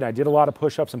was a kid. I did a lot of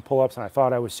push-ups and pull-ups, and I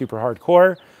thought I was super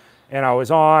hardcore. And I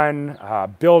was on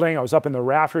building. I was up in the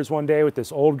rafters one day with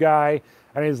this old guy,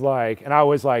 and I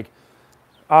was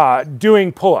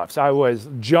doing pull-ups.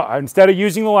 Instead of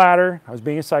using the ladder, I was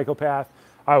being a psychopath.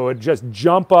 I would just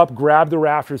jump up, grab the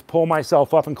rafters, pull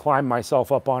myself up, and climb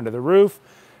myself up onto the roof.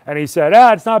 And he said,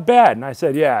 it's not bad. And I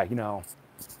said, yeah,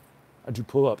 I do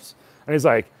pull-ups. And he's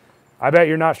like, I bet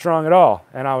you're not strong at all.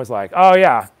 And I was like, oh,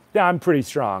 yeah, I'm pretty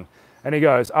strong. And he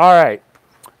goes, all right,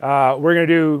 we're going to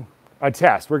do a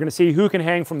test. We're going to see who can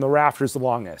hang from the rafters the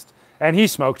longest. And he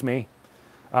smoked me.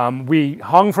 We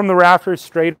hung from the rafters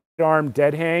straight arm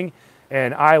dead hang,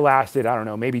 and I lasted, I don't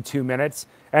know, maybe 2 minutes.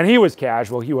 And he was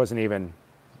casual. He wasn't even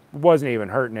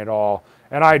hurting at all.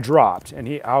 And I dropped,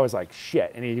 and I was like,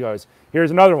 shit. And he goes,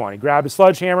 here's another one. He grabbed a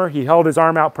sledgehammer. He held his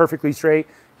arm out perfectly straight.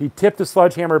 He tipped the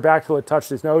sledgehammer back till it touched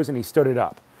his nose, and he stood it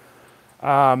up.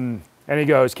 And he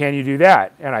goes, can you do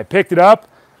that? And I picked it up,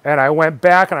 and I went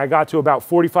back, and I got to about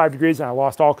 45 degrees, and I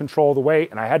lost all control of the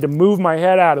weight, and I had to move my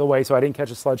head out of the way so I didn't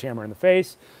catch a sledgehammer in the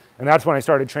face. And that's when I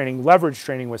started training leverage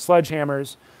training with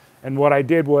sledgehammers. And what I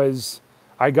did was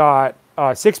I got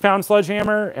a 6-pound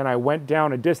sledgehammer, and I went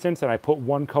down a distance, and I put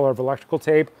one color of electrical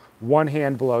tape, one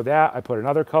hand below that. I put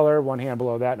another color, one hand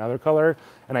below that, another color,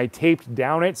 and I taped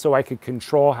down it so I could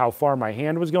control how far my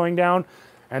hand was going down.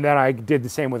 And then I did the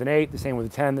same with an 8, the same with a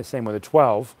 10, the same with a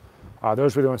 12.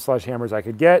 Those were the only sledgehammers I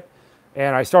could get,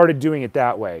 and I started doing it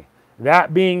that way.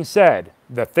 That being said,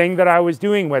 the thing that I was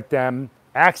doing with them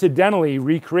accidentally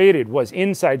recreated was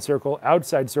inside circle,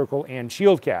 outside circle, and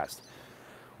shield cast,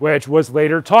 which was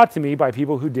later taught to me by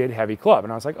people who did heavy club.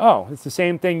 And I was like, oh, it's the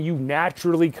same thing you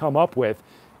naturally come up with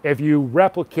if you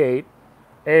replicate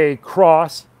a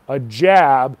cross, a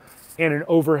jab, and an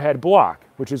overhead block,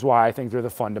 which is why I think they're the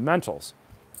fundamentals.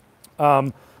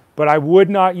 But I would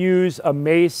not use a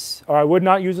mace, or I would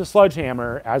not use a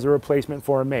sledgehammer as a replacement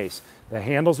for a mace. The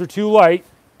handles are too light,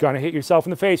 gonna hit yourself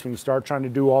in the face when you start trying to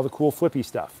do all the cool flippy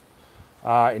stuff.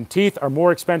 And teeth are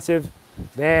more expensive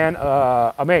than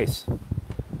a mace.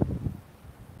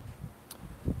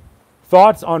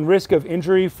 Thoughts on risk of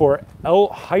injury for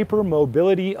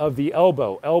hypermobility of the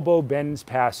elbow. Elbow bends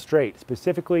past straight,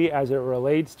 specifically as it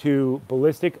relates to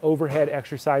ballistic overhead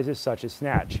exercises such as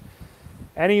snatch.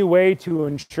 Any way to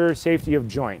ensure safety of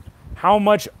joint? How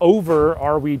much over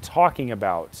are we talking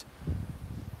about?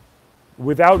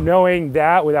 Without knowing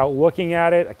that, without looking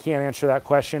at it, I can't answer that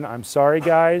question. I'm sorry,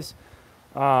 guys.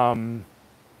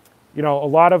 You know, a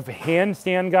lot of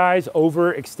handstand guys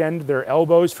overextend their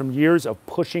elbows from years of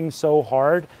pushing so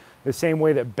hard, the same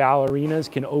way that ballerinas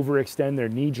can overextend their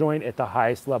knee joint at the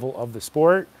highest level of the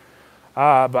sport.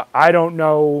 But I don't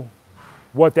know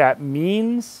what that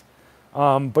means.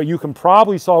 But you can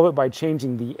probably solve it by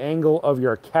changing the angle of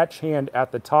your catch hand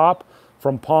at the top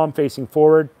from palm facing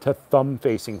forward to thumb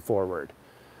facing forward.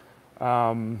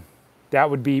 That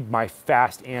would be my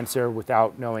fast answer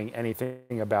without knowing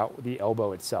anything about the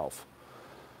elbow itself.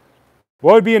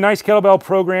 What would be a nice kettlebell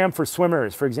program for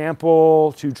swimmers? For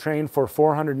example, to train for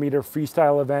 400-meter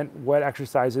freestyle event, what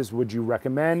exercises would you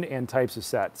recommend and types of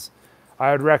sets?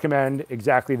 I would recommend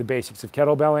exactly the basics of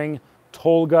kettlebelling,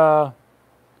 Tolga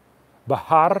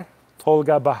Bahar.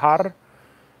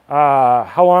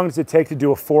 How long does it take to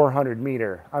do a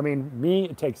 400-meter? I mean, me,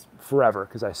 it takes forever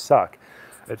because I suck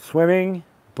at swimming.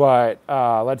 But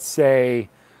let's say,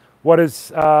 what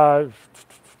does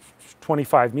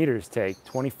 25 meters take?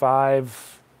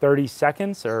 25, 30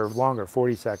 seconds or longer,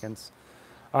 40 seconds.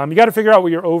 You got to figure out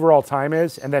what your overall time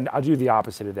is, and then I'll do the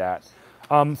opposite of that.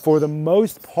 For the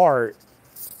most part,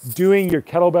 doing your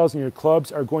kettlebells and your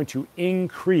clubs are going to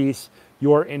increase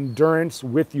your endurance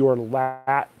with your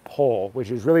lat pull,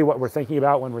 which is really what we're thinking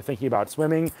about when we're thinking about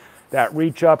swimming. That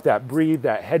reach up, that breathe,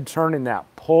 that head turn, and that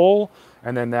pull,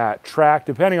 and then that track,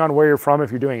 depending on where you're from, if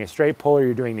you're doing a straight pull or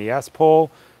you're doing the S pull,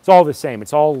 it's all the same.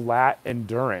 It's all lat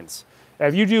endurance.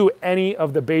 If you do any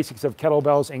of the basics of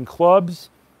kettlebells and clubs,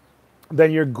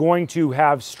 then you're going to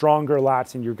have stronger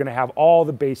lats and you're going to have all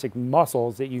the basic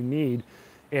muscles that you need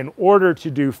in order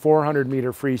to do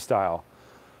 400-meter freestyle.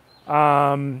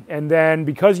 And then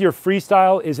because your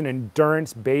freestyle is an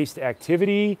endurance-based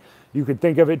activity, you could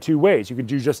think of it two ways. You could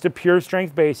do just the pure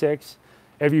strength basics.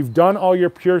 If you've done all your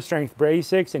pure strength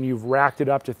basics and you've racked it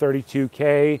up to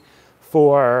 32K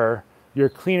for your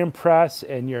clean and press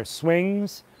and your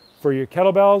swings for your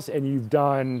kettlebells, and you've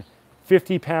done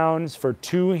 50 pounds for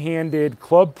two-handed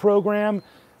club program,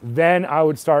 then I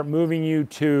would start moving you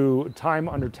to time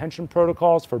under tension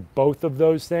protocols for both of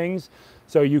those things,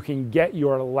 so you can get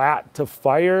your lat to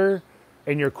fire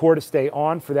and your core to stay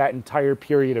on for that entire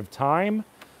period of time.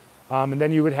 And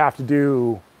then you would have to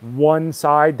do one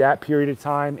side that period of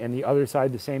time and the other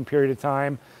side the same period of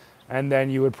time. And then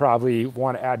you would probably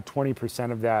want to add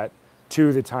 20% of that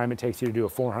to the time it takes you to do a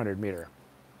 400-meter.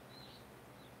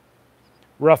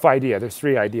 Rough idea. There's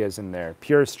 3 ideas in there.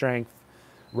 Pure strength,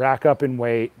 rack up in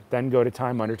weight, then go to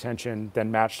time under tension, then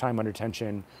match time under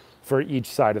tension for each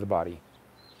side of the body.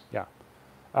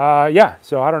 Yeah,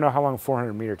 so I don't know how long a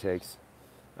 400-meter takes.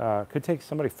 Could take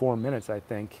somebody 4 minutes, I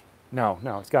think. No,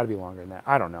 it's got to be longer than that.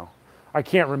 I don't know. I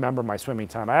can't remember my swimming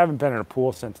time. I haven't been in a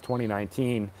pool since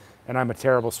 2019, and I'm a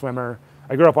terrible swimmer.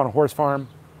 I grew up on a horse farm.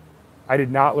 I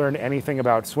did not learn anything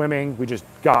about swimming. We just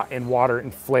got in water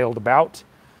and flailed about.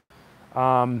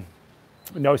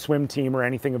 No swim team or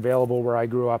anything available where I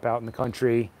grew up out in the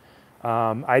country.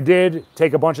 I did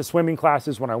take a bunch of swimming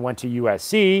classes when I went to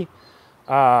USC,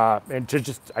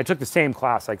 and I took the same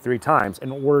class like 3 times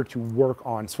in order to work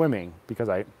on swimming because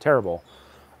I'm terrible.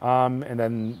 And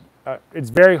then it's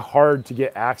very hard to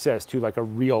get access to like a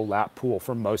real lap pool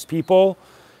for most people.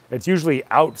 It's usually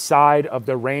outside of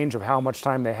the range of how much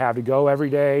time they have to go every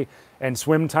day, and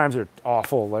swim times are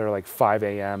awful. They're like 5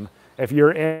 a.m. If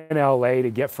you're in LA, to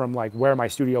get from like where my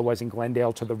studio was in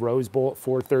Glendale to the Rose Bowl at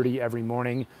 4:30 every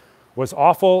morning was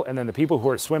awful. And then the people who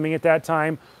were swimming at that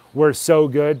time were so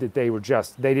good that they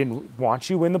didn't want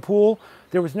you in the pool.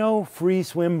 There was no free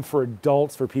swim for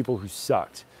adults for people who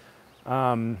sucked.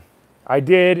 I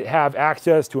did have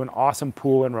access to an awesome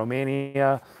pool in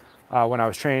Romania when I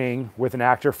was training with an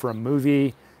actor for a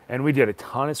movie, and we did a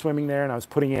ton of swimming there, and I was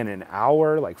putting in an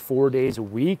hour, like 4 days a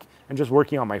week, and just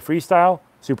working on my freestyle.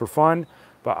 Super fun.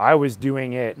 But I was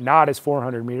doing it not as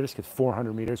 400 meters, because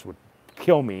 400 meters would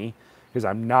kill me because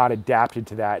I'm not adapted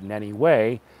to that in any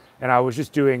way. And I was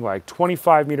just doing like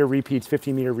 25-meter repeats,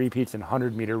 50-meter repeats, and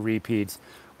 100-meter repeats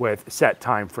with set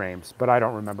time frames. But I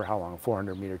don't remember how long a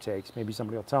 400-meter takes. Maybe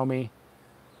somebody will tell me.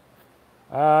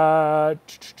 Here's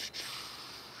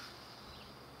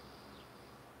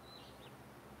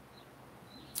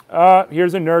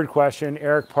a nerd question.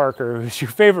 Eric Parker, who's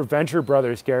your favorite Venture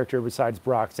Brothers character besides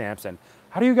Brock Sampson?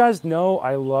 How do you guys know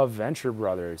I love Venture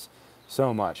Brothers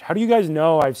so much? How do you guys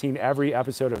know I've seen every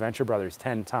episode of Venture Brothers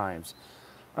 10 times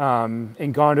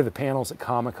and gone to the panels at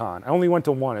Comic-Con? I only went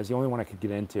to one. It's the only one I could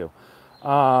get into.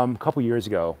 A couple years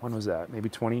ago. When was that? Maybe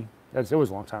 20? It was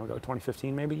a long time ago.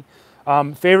 2015 maybe?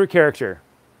 Favorite character?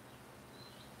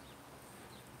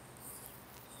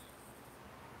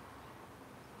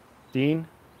 Dean?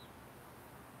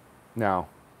 No.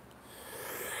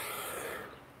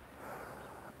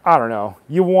 I don't know.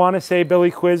 You want to say Billy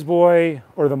Quizboy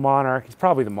or the Monarch? It's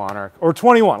probably the Monarch. Or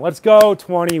 21. Let's go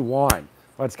 21.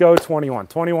 Let's go 21.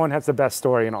 21 has the best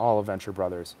story in all of Venture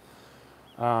Brothers.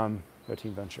 Team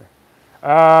Venture.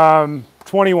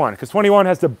 21, because 21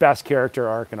 has the best character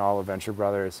arc in all of Venture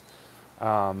Brothers.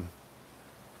 I'm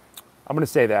going to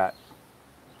say that.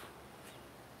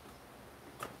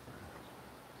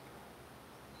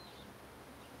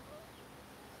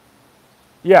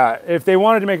 Yeah, if they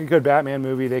wanted to make a good Batman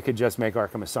movie, they could just make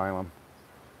Arkham Asylum.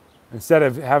 Instead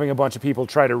of having a bunch of people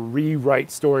try to rewrite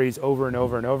stories over and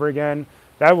over and over again.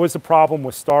 That was the problem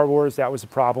with Star Wars. That was the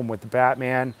problem with the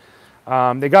Batman.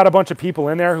 They got a bunch of people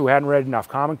in there who hadn't read enough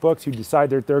comic books who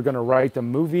decide that they're going to write the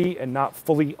movie and not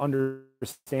fully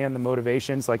understand the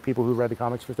motivations like people who read the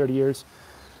comics for 30 years.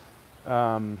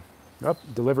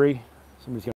 Delivery.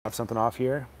 Somebody's going to have something off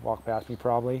here. Walk past me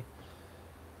probably.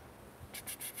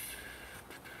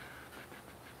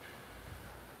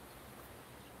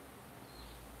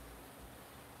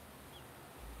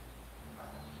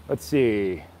 Let's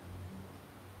see.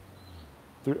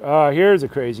 Here's a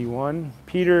crazy one.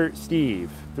 Peter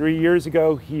Steve. 3 years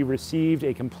ago, he received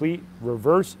a complete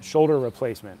reverse shoulder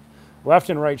replacement. Left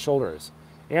and right shoulders.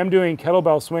 Am doing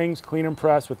kettlebell swings, clean and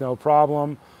press with no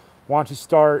problem. Want to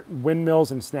start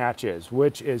windmills and snatches.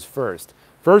 Which is first?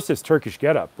 First is Turkish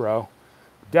get-up, bro.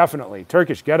 Definitely.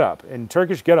 Turkish get-up. And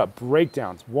Turkish get-up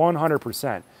breakdowns,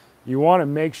 100%. You want to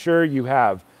make sure you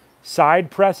have side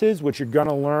presses, which you're going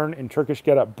to learn in Turkish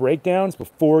get-up breakdowns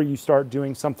before you start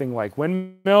doing something like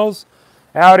windmills.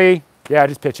 Howdy. Yeah,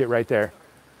 just pitch it right there.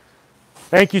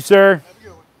 Thank you, sir.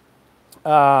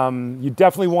 You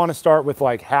definitely want to start with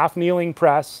like half kneeling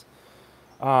press,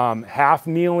 half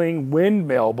kneeling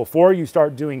windmill before you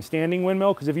start doing standing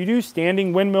windmill. Because if you do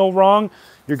standing windmill wrong,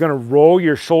 you're going to roll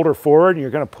your shoulder forward and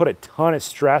you're going to put a ton of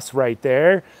stress right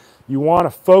there. You want to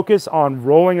focus on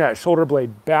rolling that shoulder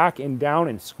blade back and down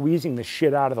and squeezing the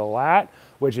shit out of the lat,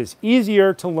 which is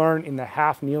easier to learn in the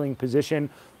half kneeling position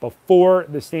before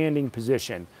the standing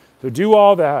position. So do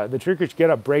all the Turkish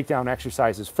get-up breakdown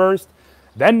exercises first,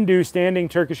 then do standing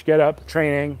Turkish get-up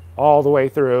training all the way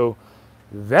through,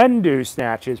 then do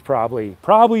snatches probably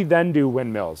then do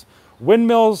windmills.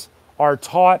 Windmills are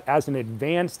taught as an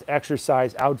advanced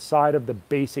exercise outside of the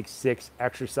basic 6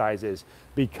 exercises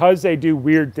because they do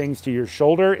weird things to your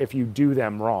shoulder if you do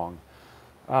them wrong.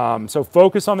 So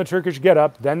focus on the Turkish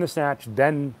get-up, then the snatch,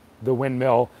 then the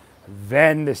windmill,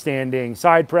 then the standing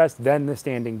side press, then the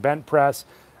standing bent press,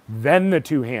 then the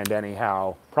two-hand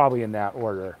anyhow, probably in that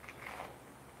order.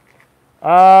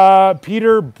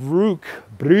 Peter Brook.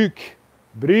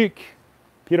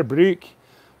 Peter Brook.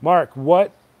 Mark,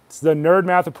 what's the nerd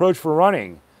math approach for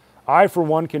running? I, for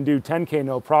one, can do 10K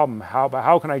no problem.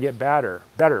 How can I get better,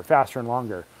 faster, and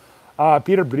longer?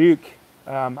 Peter Brook,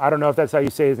 I don't know if that's how you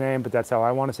say his name, but that's how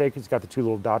I want to say it because he's got the 2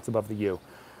 little dots above the U.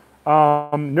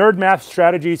 Nerd math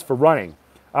strategies for running.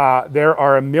 There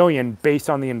are a million based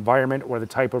on the environment or the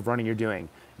type of running you're doing.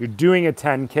 You're doing a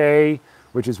 10K,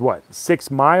 which is what,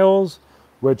 6 miles,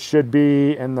 which should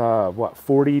be in the, what,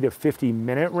 40 to 50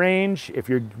 minute range. If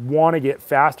you want to get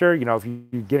faster, you know, if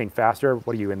you're getting faster,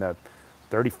 what are you, in the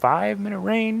 35 minute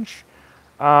range?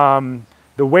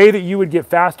 The way that you would get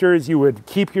faster is you would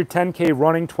keep your 10K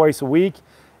running twice a week,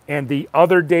 and the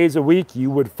other days a week,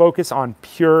 you would focus on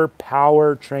pure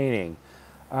power training.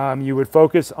 You would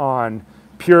focus on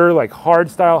pure, like hard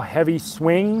style, heavy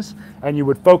swings, and you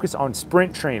would focus on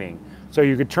sprint training. So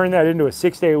you could turn that into a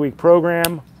 6-day-a-week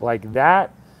program like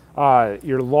that.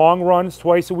 Your long runs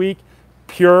twice a week,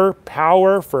 pure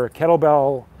power for a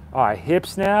kettlebell hip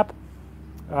snap,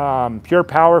 pure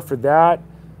power for that,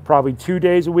 probably 2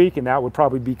 days a week, and that would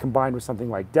probably be combined with something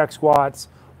like deck squats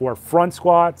or front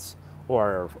squats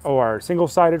or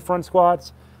single-sided front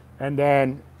squats, and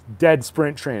then dead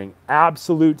sprint training,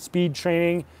 absolute speed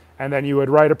training, and then you would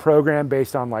write a program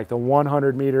based on like the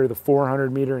 100 meter, the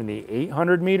 400 meter, and the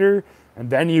 800 meter, and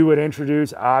then you would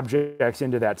introduce objects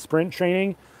into that sprint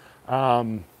training.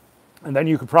 And then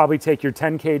you could probably take your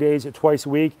 10K days at twice a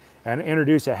week and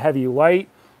introduce a heavy light.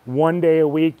 1 day a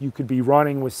week, you could be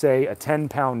running with, say, a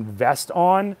 10-pound vest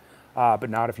on, but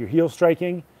not if you're heel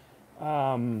striking.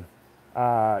 Or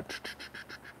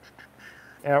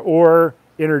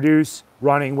introduce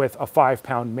running with a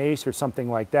 5-pound mace or something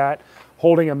like that,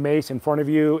 holding a mace in front of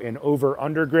you in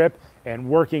over-under grip and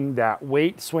working that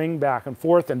weight swing back and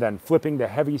forth, and then flipping the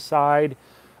heavy side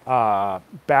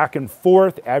back and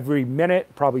forth every minute.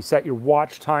 Probably set your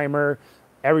watch timer.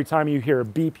 Every time you hear a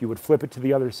beep, you would flip it to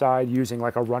the other side using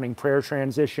like a running prayer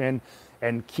transition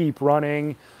and keep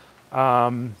running.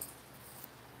 Yeah,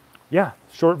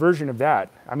 short version of that.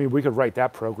 I mean, we could write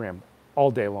that program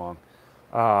all day long.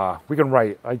 We can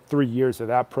write like 3 years of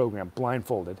that program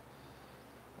blindfolded.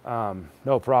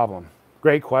 No problem.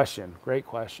 Great question. Great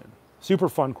question. Super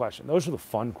fun question. Those are the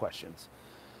fun questions.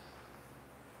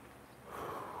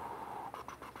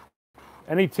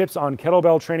 Any tips on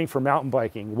kettlebell training for mountain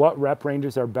biking? What rep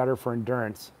ranges are better for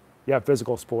endurance? Yeah,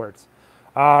 physical sports.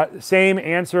 Same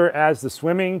answer as the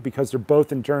swimming, because they're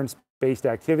both endurance-based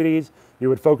activities. You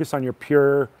would focus on your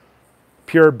pure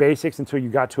basics until you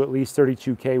got to at least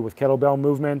 32K with kettlebell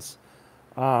movements,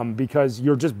 because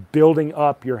you're just building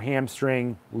up your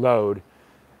hamstring load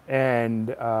and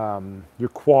your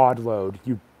quad load.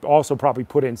 You also probably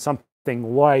put in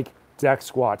something like deck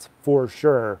squats for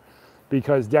sure,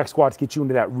 because deck squats get you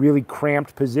into that really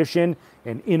cramped position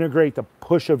and integrate the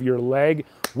push of your leg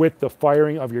with the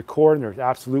firing of your core, and there's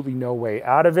absolutely no way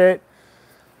out of it.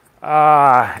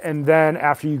 And then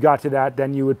after you got to that,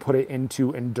 then you would put it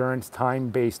into endurance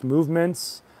time-based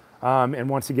movements. And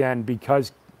once again,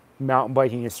 because mountain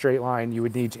biking is straight line, you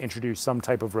would need to introduce some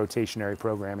type of rotationary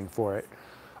programming for it,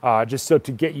 just so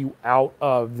to get you out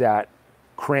of that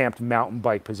cramped mountain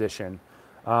bike position.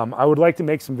 I would like to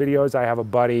make some videos. I have a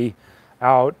buddy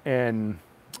out in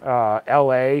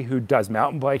LA who does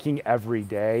mountain biking every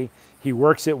day. He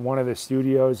works at one of the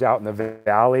studios out in the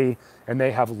valley, and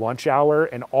they have lunch hour,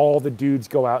 and all the dudes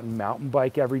go out and mountain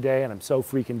bike every day, and I'm so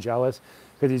freaking jealous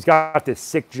because he's got this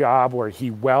sick job where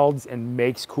he welds and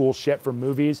makes cool shit for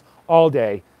movies all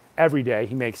day, every day.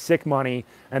 He makes sick money,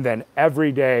 and then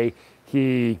every day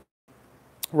he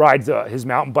rides his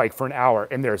mountain bike for an hour,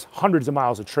 and there's hundreds of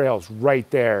miles of trails right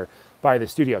there by the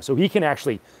studio. So he can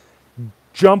actually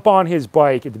jump on his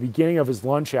bike at the beginning of his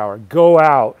lunch hour, go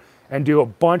out and do a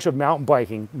bunch of mountain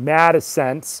biking, mad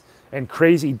ascents and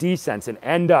crazy descents, and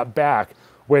end up back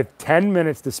with 10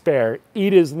 minutes to spare,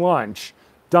 eat his lunch,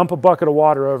 dump a bucket of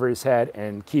water over his head,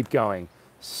 and keep going.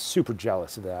 Super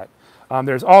jealous of that.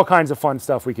 There's all kinds of fun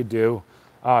stuff we could do.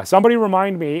 Somebody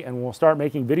remind me, and we'll start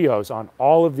making videos on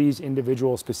all of these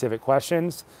individual specific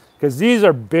questions, because these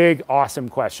are big, awesome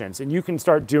questions, and you can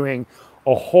start doing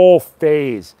a whole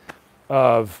phase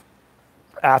of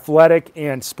athletic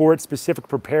and sport specific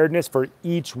preparedness for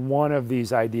each one of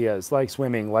these ideas, like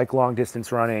swimming, like long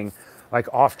distance running,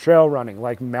 like off trail running,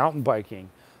 like mountain biking.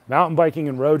 Mountain biking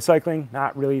and road cycling,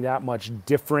 not really that much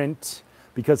different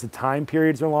because the time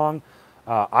periods are long.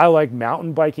 I like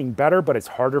mountain biking better, but it's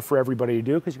harder for everybody to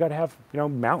do because you got to have,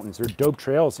 mountains or dope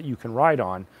trails that you can ride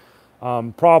on.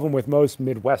 Problem with most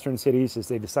Midwestern cities is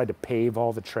they decide to pave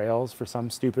all the trails for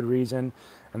some stupid reason,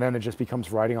 and then it just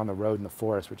becomes riding on the road in the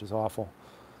forest, which is awful.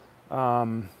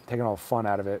 Taking all the fun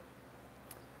out of it.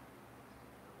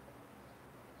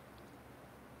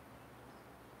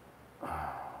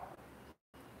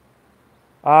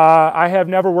 I have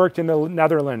never worked in the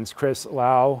Netherlands, Chris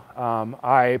Lau.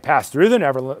 I passed through the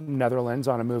Netherlands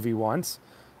on a movie once,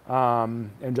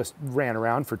 and just ran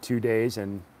around for 2 days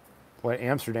in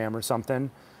Amsterdam or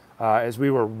something, as we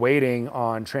were waiting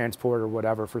on transport or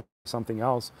whatever for something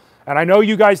else. And I know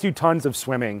you guys do tons of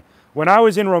swimming. When I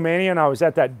was in Romania and I was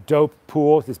at that dope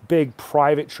pool, this big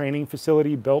private training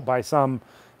facility built by some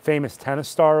famous tennis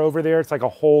star over there. It's like a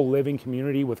whole living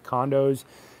community with condos.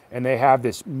 And they have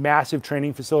this massive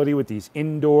training facility with these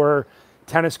indoor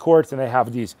tennis courts, and they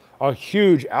have a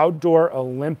huge outdoor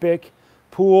Olympic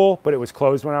pool, but it was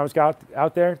closed when I was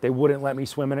out there. They wouldn't let me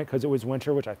swim in it because it was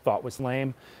winter, which I thought was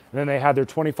lame. And then they had their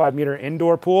 25-meter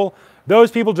indoor pool.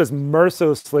 Those people just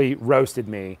mercilessly roasted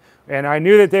me. And I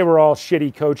knew that they were all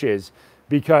shitty coaches,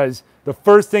 because the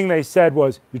first thing they said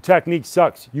was, your technique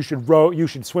sucks. You should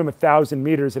swim 1,000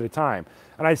 meters at a time.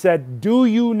 And I said, do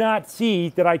you not see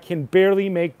that I can barely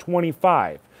make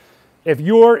 25? If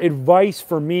your advice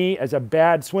for me as a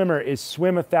bad swimmer is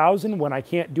swim 1,000 when I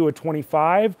can't do a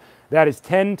 25, that is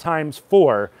 10 times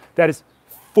 4. That is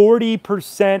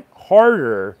 40%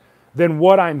 harder than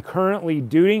what I'm currently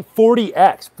doing.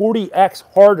 40x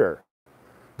harder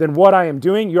than what I am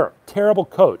doing. You're a terrible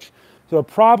coach. So the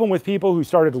problem with people who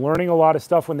started learning a lot of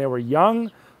stuff when they were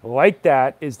young like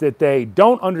that is that they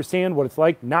don't understand what it's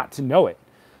like not to know it.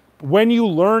 When you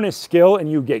learn a skill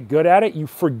and you get good at it, you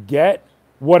forget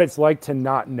what it's like to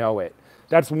not know it.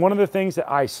 That's one of the things that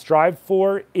I strive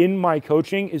for in my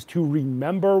coaching, is to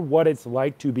remember what it's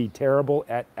like to be terrible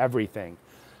at everything.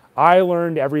 I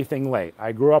learned everything late.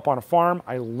 I grew up on a farm.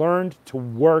 I learned to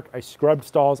work. I scrubbed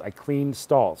stalls. I cleaned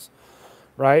stalls,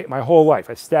 right? My whole life.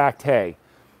 I stacked hay.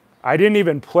 I didn't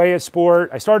even play a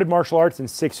sport. I started martial arts in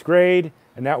 6th grade,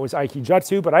 and that was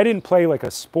Aikijutsu, but I didn't play like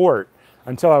a sport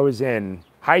until I was in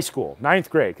high school, 9th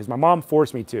grade, because my mom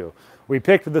forced me to. We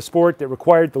picked the sport that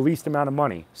required the least amount of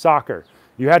money, soccer.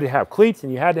 You had to have cleats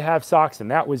and you had to have socks,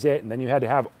 and that was it. And then you had to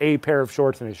have a pair of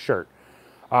shorts and a shirt,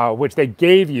 which they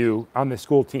gave you on the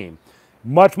school team.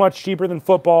 Much, much cheaper than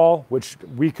football, which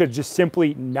we could just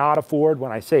simply not afford.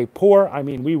 When I say poor, I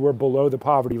mean we were below the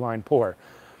poverty line poor.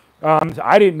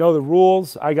 I didn't know the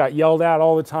rules. I got yelled at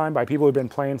all the time by people who've been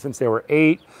playing since they were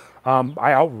 8.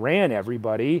 I outran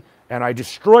everybody and I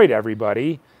destroyed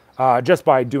everybody just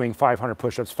by doing 500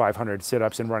 push-ups, 500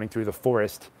 sit-ups, and running through the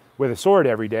forest with a sword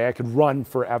every day. I could run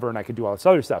forever and I could do all this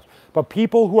other stuff. But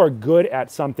people who are good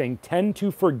at something tend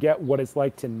to forget what it's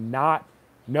like to not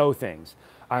know things.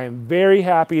 I am very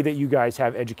happy that you guys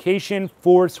have education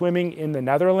for swimming in the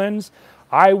Netherlands.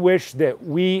 I wish that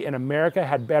we in America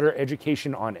had better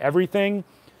education on everything.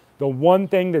 The one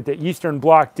thing that the Eastern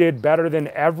Bloc did better than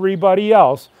everybody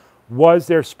else was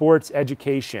their sports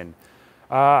education.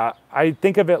 I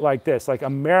think of it like this, like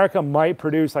America might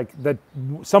produce like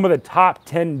some of the top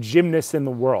 10 gymnasts in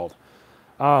the world.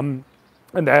 And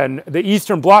then the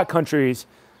Eastern Bloc countries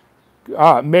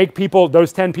make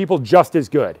those 10 people just as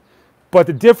good. But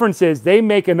the difference is they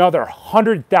make another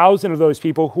 100,000 of those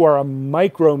people who are a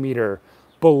micrometer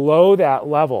below that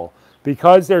level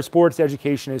because their sports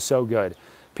education is so good.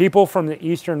 People from the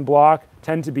Eastern Bloc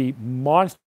tend to be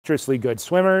monstrously good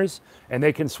swimmers, and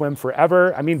they can swim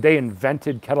forever. I mean, they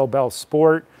invented kettlebell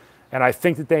sport, and I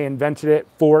think that they invented it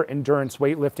for endurance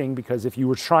weightlifting, because if you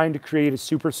were trying to create a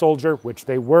super soldier, which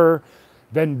they were,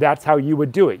 then that's how you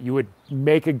would do it. You would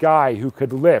make a guy who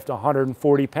could lift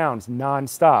 140 pounds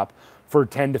nonstop for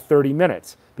 10 to 30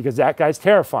 minutes, because that guy's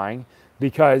terrifying,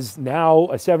 because now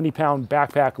a 70-pound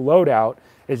backpack loadout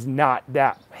is not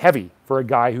that heavy for a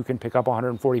guy who can pick up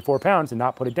 144 pounds and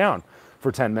not put it down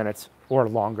for 10 minutes or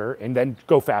longer and then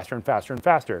go faster and faster and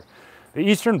faster. The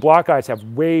Eastern Bloc guys have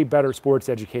way better sports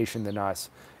education than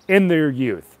us in their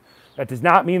youth. That does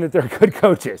not mean that they're good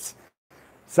coaches.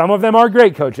 Some of them are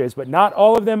great coaches, but not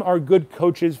all of them are good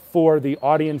coaches for the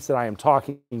audience that I am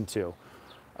talking to.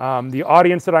 The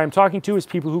audience that I am talking to is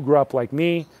people who grew up like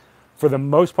me. For the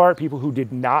most part, people who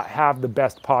did not have the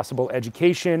best possible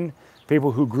education,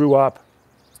 people who grew up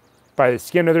by the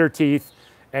skin of their teeth,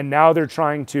 and now they're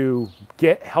trying to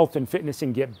get health and fitness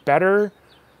and get better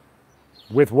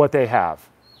with what they have.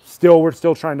 We're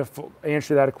still trying to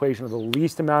answer that equation with the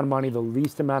least amount of money, the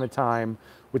least amount of time,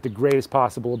 with the greatest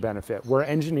possible benefit. We're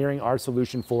engineering our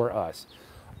solution for us.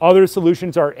 Other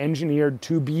solutions are engineered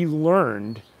to be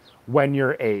learned when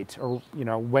you're 8 or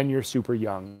when you're super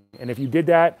young. And if you did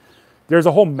that, there's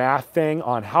a whole math thing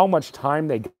on how much time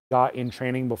they got in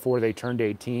training before they turned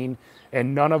 18,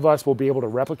 and none of us will be able to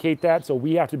replicate that. So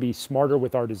we have to be smarter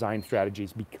with our design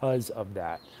strategies because of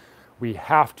that. We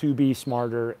have to be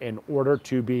smarter in order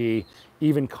to be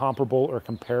even comparable or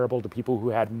comparable to people who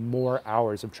had more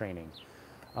hours of training.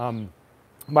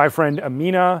 My friend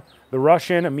Amina, the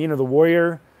Russian, Amina the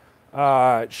warrior,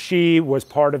 she was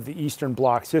part of the Eastern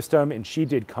Bloc system, and she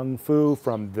did Kung Fu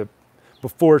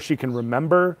before she can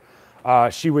remember.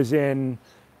 She was in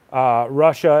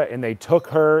Russia, and they took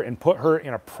her and put her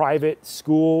in a private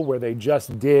school where they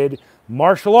just did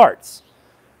martial arts.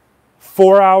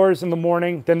 4 hours in the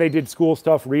morning, then they did school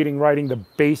stuff, reading, writing, the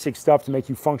basic stuff to make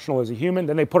you functional as a human.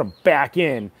 Then they put them back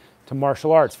in to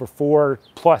martial arts for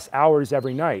 4+ hours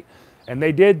every night. And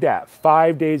they did that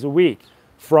 5 days a week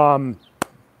from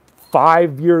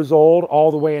 5 years old all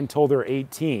the way until they're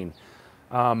 18.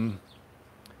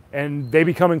 And they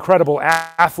become incredible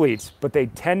athletes, but they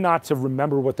tend not to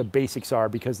remember what the basics are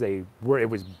because it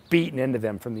was beaten into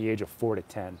them from the age of 4 to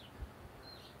 10.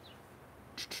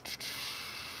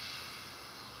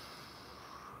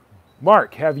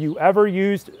 Mark, have you ever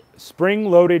used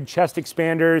spring-loaded chest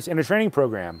expanders in a training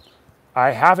program? I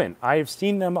haven't. I have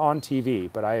seen them on TV,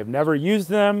 but I have never used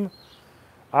them.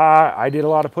 I did a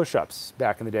lot of push-ups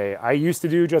back in the day. I used to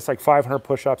do just like 500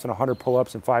 push-ups and 100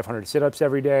 pull-ups and 500 sit-ups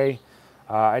every day.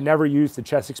 I never used the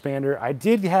chest expander. I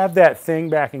did have that thing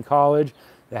back in college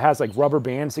that has like rubber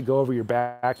bands that go over your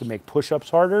back to make push-ups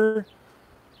harder.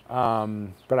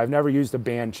 But I've never used a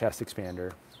band chest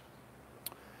expander.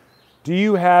 Do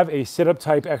you have a sit-up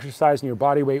type exercise in your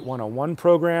Bodyweight 101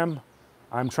 program?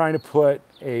 I'm trying to put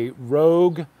a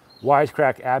Rogue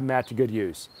Wisecrack ab mat to good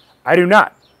use. I do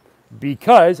not,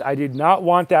 because I did not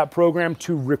want that program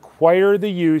to require the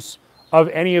use of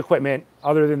any equipment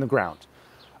other than the ground.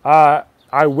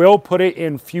 I will put it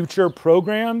in future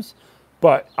programs,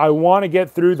 but I want to get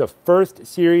through the first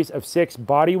series of 6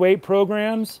 bodyweight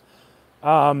programs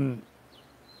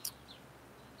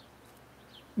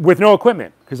with no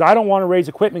equipment, because I don't want to raise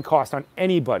equipment costs on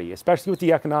anybody, especially with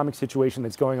the economic situation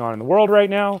that's going on in the world right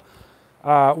now.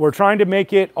 We're trying to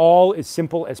make it all as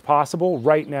simple as possible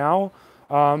right now.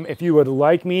 If you would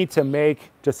like me to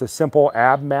make just a simple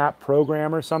ab mat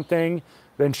program or something,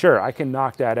 then sure, I can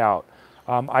knock that out.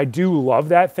 I do love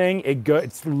that thing. It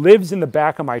lives in the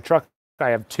back of my truck. I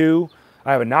have 2.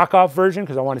 I have a knockoff version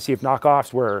because I want to see if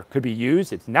knockoffs could be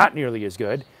used. It's not nearly as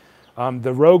good.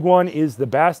 The Rogue one is the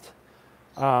best.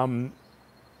 And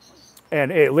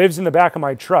it lives in the back of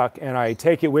my truck, and I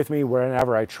take it with me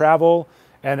wherever I travel,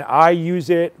 and I use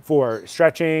it for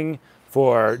stretching,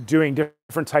 for doing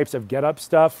different types of get-up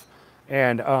stuff,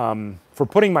 and for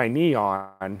putting my knee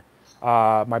on,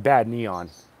 my bad knee on,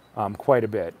 quite a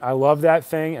bit. I love that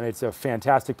thing, and it's a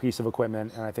fantastic piece of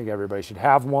equipment, and I think everybody should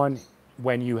have one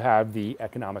when you have the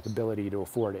economic ability to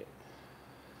afford it.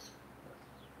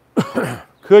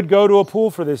 Could go to a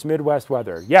pool for this Midwest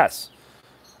weather. Yes.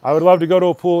 I would love to go to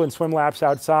a pool and swim laps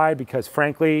outside because,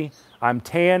 frankly, I'm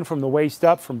tan from the waist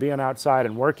up from being outside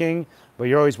and working, but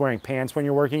you're always wearing pants when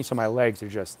you're working, so my legs are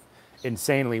just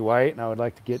insanely white, and I would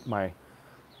like to get my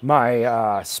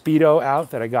Speedo out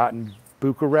that I got in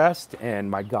Bucharest and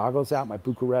my goggles out, my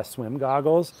Bucharest swim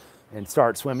goggles, and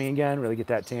start swimming again, really get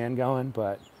that tan going,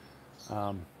 but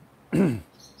I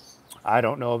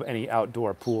don't know of any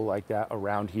outdoor pool like that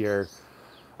around here.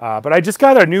 But I just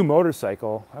got a new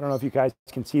motorcycle. I don't know if you guys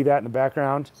can see that in the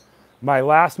background. My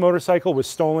last motorcycle was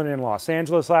stolen in Los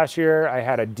Angeles last year. I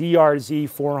had a DRZ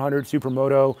 400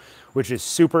 Supermoto, which is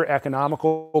super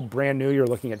economical, brand new. You're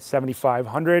looking at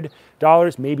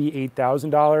 $7,500, maybe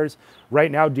 $8,000.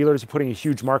 Right now, dealers are putting a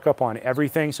huge markup on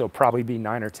everything, so probably be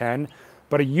 9 or 10.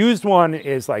 But a used one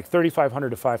is like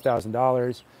 $3,500 to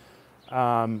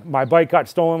 $5,000. My bike got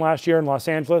stolen last year in Los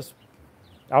Angeles.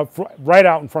 Right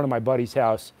out in front of my buddy's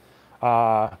house.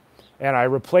 And I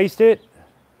replaced it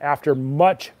after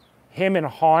much him and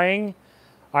hawing.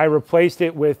 I replaced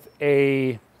it with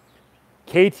a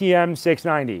KTM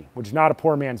 690, which is not a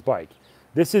poor man's bike.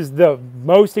 This is the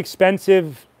most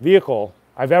expensive vehicle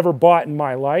I've ever bought in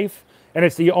my life, and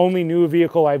it's the only new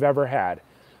vehicle I've ever had.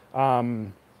 I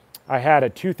had a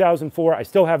 2004, I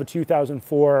still have a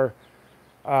 2004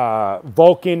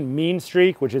 Vulcan Mean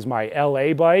Streak, which is my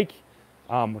LA bike.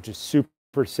 Which is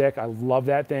super sick. I love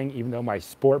that thing, even though my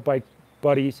sport bike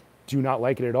buddies do not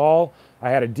like it at all. I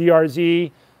had a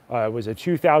DRZ. It was a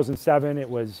 2007. It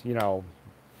was, you know,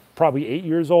 probably 8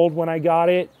 years old when I got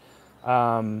it.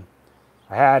 I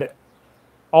had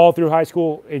all through high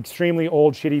school extremely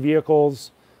old, shitty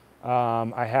vehicles.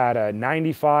 I had a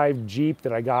 95 Jeep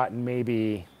that I got in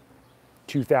maybe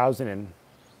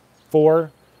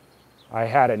 2004. I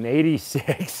had an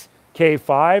 86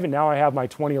 K5, and now I have my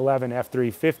 2011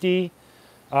 F350.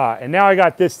 And now I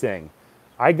got this thing.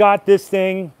 I got this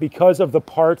thing because of the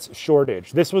parts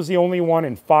shortage. This was the only one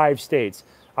in 5 states.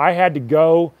 I had to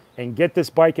go and get this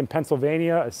bike in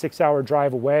Pennsylvania, a 6-hour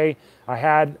drive away. I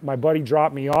had my buddy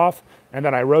drop me off. And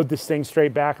then I rode this thing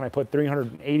straight back and I put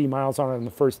 380 miles on it on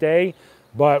the first day.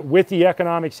 But with the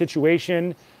economic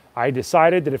situation, I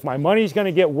decided that if my money's going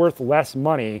to get worth less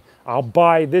money, I'll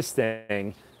buy this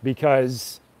thing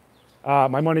because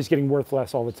my money's getting worth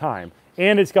less all the time.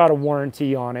 And it's got a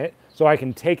warranty on it, so I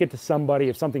can take it to somebody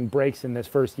if something breaks in this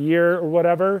first year or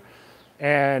whatever.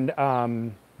 And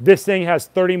this thing has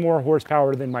 30 more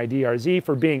horsepower than my DRZ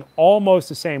for being almost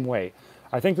the same weight.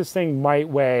 I think this thing might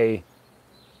weigh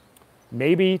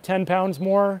maybe 10 pounds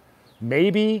more,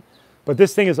 maybe, but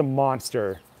this thing is a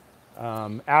monster.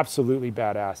 Absolutely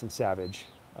badass and savage.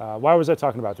 Why was I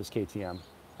talking about this KTM?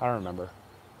 I don't remember.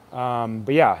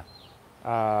 But yeah,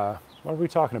 what were we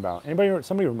talking about?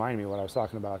 Somebody remind me what I was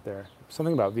talking about there.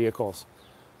 Something about vehicles.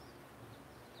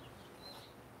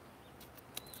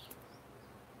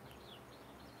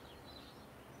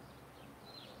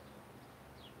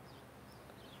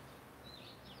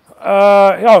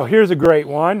 Oh, here's a great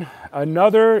one.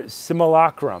 Another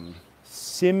simulacrum.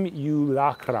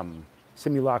 Simulacrum.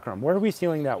 Where are we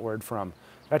stealing that word from?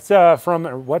 That's from,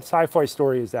 what sci-fi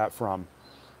story is that from?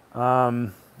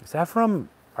 Is that from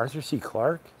Arthur C.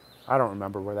 Clarke? I don't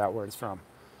remember where that word is from.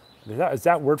 Is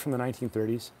that word from the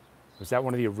 1930s? Was that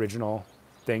one of the original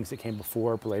things that came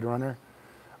before Blade Runner?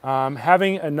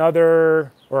 Having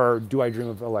another, or do I dream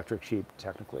of electric sheep,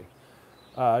 technically?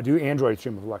 Do androids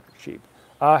dream of electric sheep?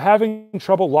 Having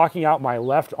trouble locking out my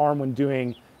left arm when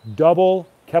doing double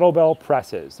kettlebell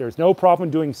presses. There's no problem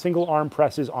doing single arm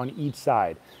presses on each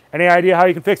side. Any idea how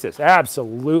you can fix this?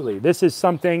 Absolutely. This is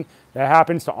something that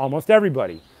happens to almost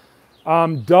everybody.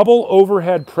 Double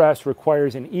overhead press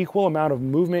requires an equal amount of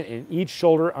movement in each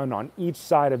shoulder and on each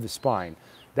side of the spine.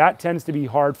 That tends to be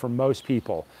hard for most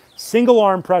people. Single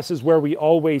arm press is where we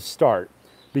always start,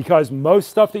 because most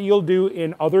stuff that you'll do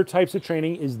in other types of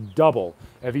training is double.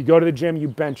 If you go to the gym, you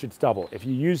bench, it's double. If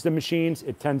you use the machines,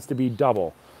 it tends to be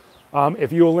double.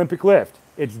 If you Olympic lift,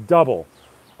 it's double.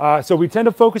 So we tend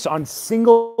to focus on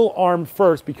single arm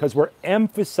first because we're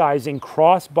emphasizing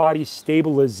cross-body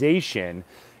stabilization,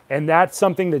 and that's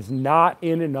something that's not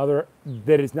in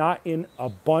a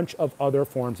bunch of other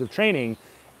forms of training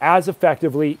as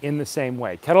effectively in the same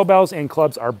way. Kettlebells and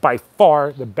clubs are by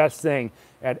far the best thing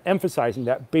at emphasizing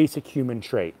that basic human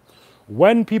trait.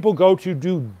 When people go to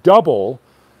do double,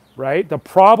 right, the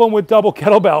problem with double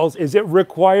kettlebells is it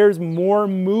requires more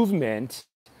movement,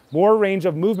 more range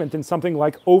of movement than something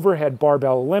like overhead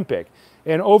barbell Olympic.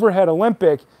 In overhead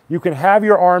Olympic, you can have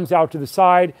your arms out to the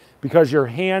side because your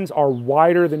hands are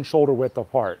wider than shoulder width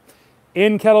apart.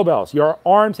 In kettlebells, your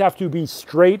arms have to be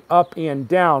straight up and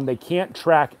down. They can't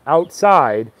track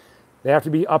outside. They have to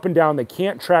be up and down. They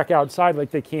can't track outside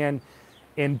like they can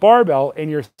in barbell, and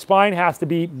your spine has to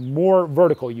be more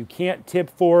vertical. You can't tip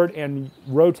forward and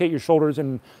rotate your shoulders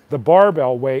in the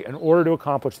barbell way in order to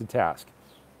accomplish the task.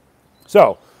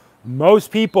 So most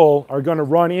people are going to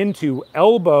run into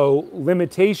elbow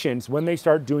limitations when they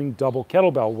start doing double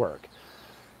kettlebell work.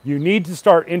 You need to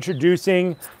start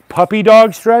introducing puppy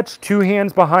dog stretch, 2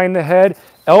 hands behind the head,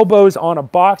 elbows on a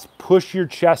box, push your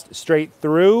chest straight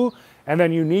through, and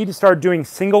then you need to start doing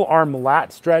single arm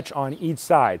lat stretch on each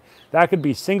side. That could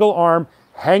be single arm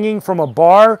hanging from a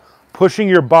bar, pushing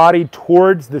your body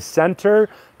towards the center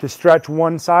to stretch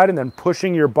one side, and then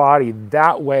pushing your body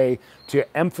that way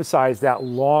to emphasize that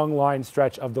long line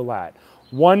stretch of the lat.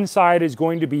 One side is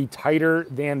going to be tighter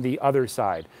than the other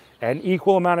side. An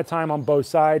equal amount of time on both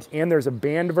sides, and there's a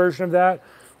band version of that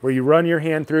where you run your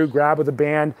hand through, grab with a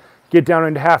band, get down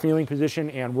into half kneeling position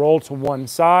and roll to one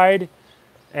side,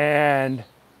 and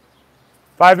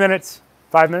 5 minutes,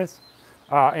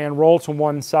 and roll to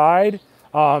one side.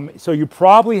 So you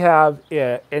probably have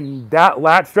it, and that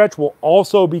lat stretch will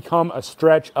also become a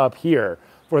stretch up here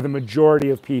for the majority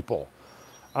of people.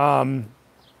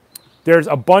 There's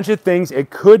a bunch of things it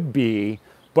could be,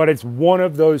 but it's one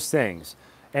of those things.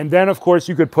 And then, of course,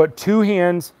 you could put 2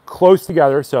 hands close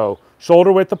together, so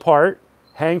shoulder width apart,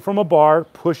 hang from a bar,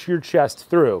 push your chest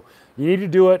through. You need to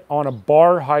do it on a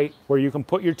bar height where you can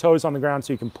put your toes on the ground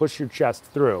so you can push your chest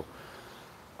through.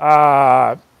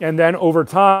 And then over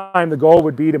time, the goal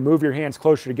would be to move your hands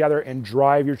closer together and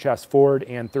drive your chest forward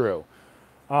and through.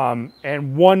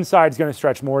 And one side's going to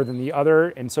stretch more than the other,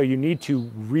 and so you need to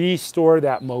restore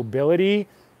that mobility.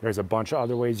 There's a bunch of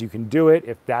other ways you can do it.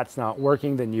 If that's not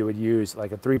working, then you would use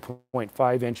like a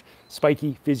 3.5-inch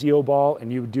spiky physio ball,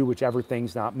 and you would do whichever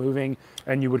thing's not moving,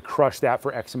 and you would crush that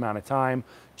for X amount of time,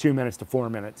 2 minutes to 4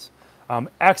 minutes.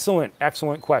 Excellent,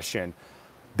 excellent question.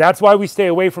 That's why we stay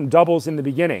away from doubles in the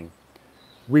beginning.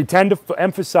 We tend to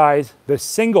emphasize the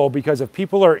single because if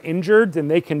people are injured, then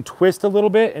they can twist a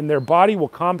little bit, and their body will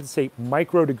compensate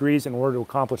micro degrees in order to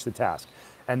accomplish the task.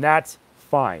 and that's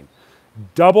fine.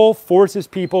 Double forces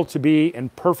people to be in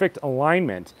perfect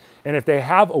alignment, and if they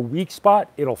have a weak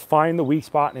spot, it'll find the weak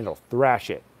spot and it'll thrash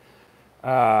it.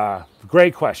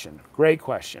 Great question, great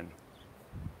question.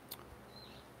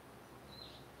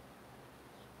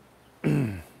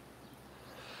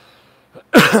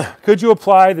 Could you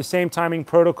apply the same timing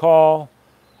protocol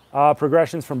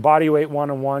progressions from bodyweight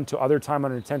 1-on-1 to other time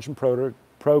under tension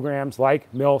programs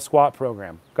like mill squat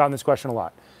program? Gotten this question a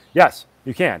lot. Yes,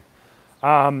 you can.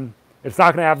 It's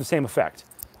not going to have the same effect.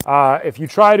 If you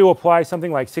try to apply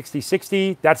something like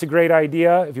 60-60, that's a great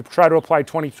idea. If you try to apply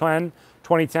 20-10,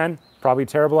 probably a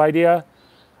terrible idea.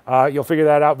 You'll figure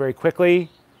that out very quickly.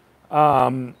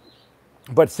 But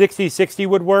 60-60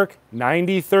 would work.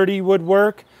 90-30 would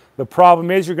work. The problem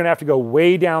is you're going to have to go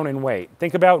way down in weight.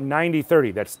 Think about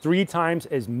 90-30. That's 3 times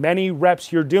as many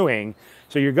reps you're doing.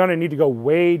 So you're going to need to go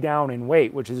way down in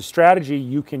weight, which is a strategy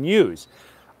you can use.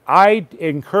 I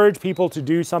encourage people to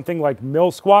do something like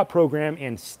mill squat program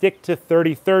and stick to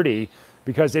 30-30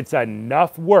 because it's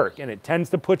enough work and it tends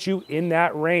to put you in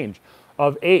that range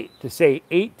of 8 to say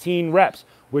 18 reps,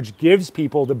 which gives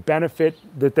people the benefit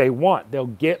that they want. They'll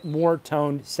get more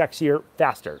toned, sexier,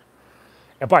 faster.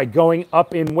 And by going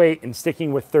up in weight and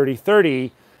sticking with 30-30,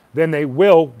 then they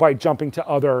will by jumping to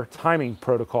other timing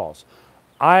protocols.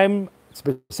 I'm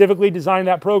specifically designed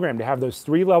that program to have those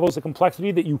 3 levels of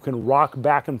complexity that you can rock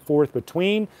back and forth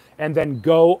between and then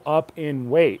go up in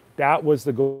weight. That was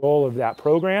the goal of that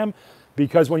program,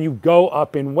 because when you go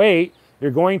up in weight,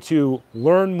 you're going to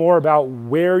learn more about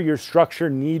where your structure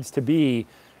needs to be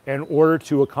in order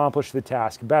to accomplish the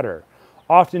task better.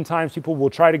 Oftentimes people will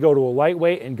try to go to a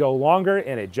lightweight and go longer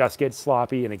and it just gets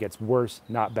sloppy and it gets worse,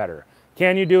 not better.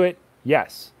 Can you do it?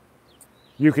 Yes.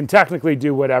 You can technically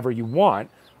do whatever you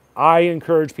want. I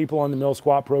encourage people on the mill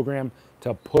squat program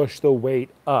to push the weight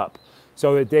up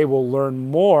so that they will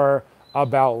learn more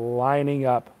about lining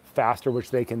up faster,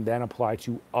 which they can then apply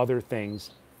to other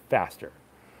things faster.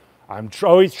 I'm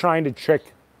always trying to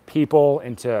trick people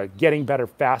into getting better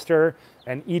faster,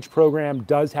 and each program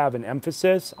does have an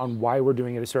emphasis on why we're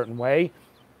doing it a certain way.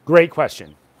 Great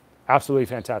question. Absolutely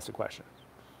fantastic question.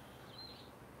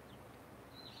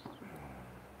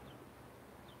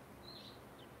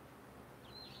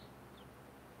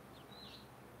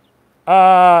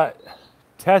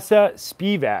 Tessa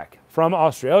Spivak from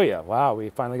Australia. Wow, we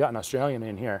finally got an Australian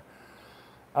in here.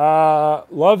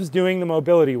 Loves doing the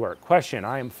mobility work. Question,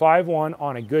 I am 5'1"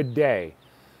 on a good day.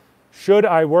 Should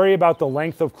I worry about the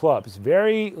length of clubs?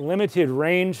 Very limited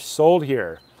range sold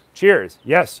here. Cheers.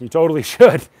 Yes, you totally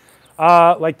should.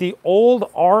 Like the old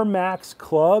R-Max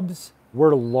clubs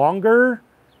were longer,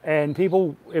 and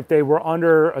people, if they were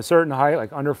under a certain height,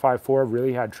 like under 5'4",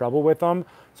 really had trouble with them.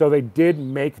 So they did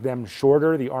make them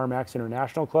shorter, the R-Max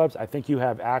International clubs. I think you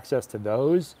have access to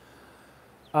those.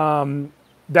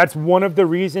 That's one of the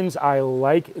reasons I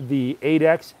like the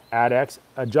 8X, ADX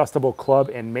adjustable club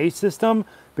and mace system,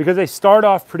 because they start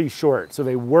off pretty short. So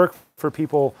they work for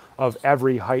people of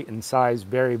every height and size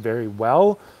very, very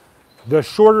well. The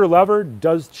shorter lever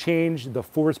does change the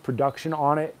force production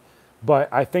on it, but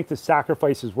I think the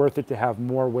sacrifice is worth it to have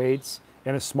more weights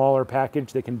in a smaller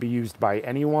package that can be used by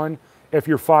anyone. If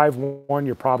you're 5'1",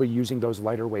 you're probably using those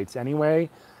lighter weights anyway.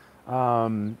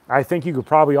 I think you could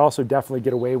probably also definitely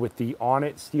get away with the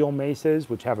On-It steel maces,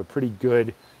 which have a pretty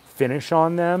good finish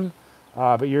on them.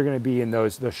 But you're going to be in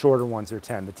those, the shorter ones are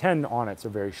 10. The 10 On-Its are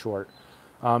very short.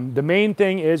 The main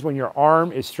thing is when your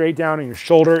arm is straight down and your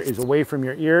shoulder is away from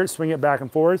your ear, swing it back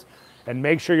and forth and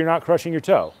make sure you're not crushing your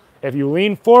toe. If you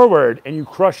lean forward and you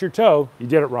crush your toe, you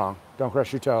did it wrong. Don't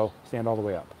crush your toe, stand all the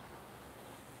way up.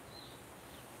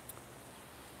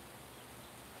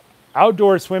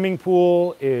 Outdoor swimming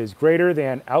pool is greater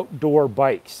than outdoor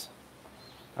bikes.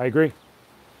 I agree.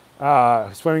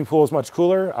 Swimming pool is much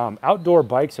cooler. Outdoor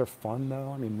bikes are fun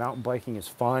though. I mean, mountain biking is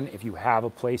fun if you have a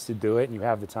place to do it and you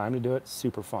have the time to do it. It's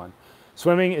super fun.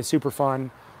 Swimming is super fun.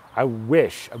 I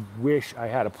wish I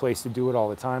had a place to do it all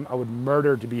the time. I would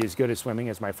murder to be as good at swimming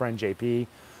as my friend JP,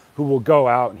 who will go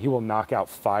out and he will knock out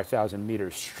 5,000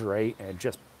 meters straight and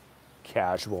just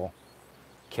casual.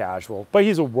 But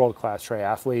he's a world-class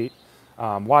triathlete.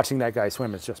 Watching that guy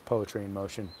swim is just poetry in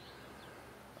motion.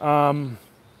 What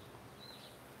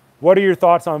are your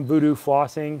thoughts on voodoo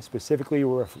flossing, specifically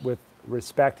with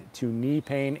respect to knee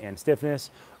pain and stiffness?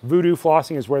 Voodoo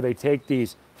flossing is where they take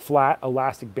these flat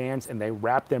elastic bands and they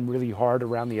wrap them really hard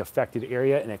around the affected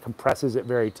area and it compresses it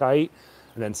very tight.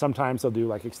 And then sometimes they'll do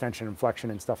like extension and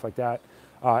flexion and stuff like that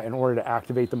in order to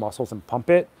activate the muscles and pump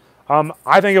it.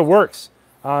 I think it works.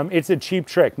 It's a cheap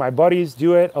trick. My buddies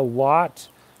do it a lot.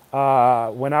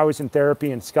 When I was in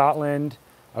therapy in Scotland,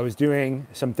 I was doing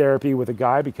some therapy with a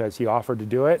guy because he offered to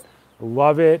do it.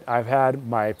 Love it. I've had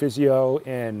my physio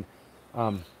in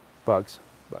bugs.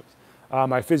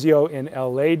 My physio in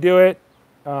LA do it.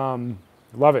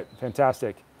 Love it.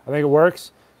 Fantastic. I think it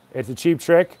works. It's a cheap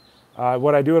trick.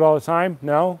 Would I do it all the time?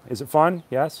 No. Is it fun?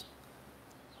 Yes.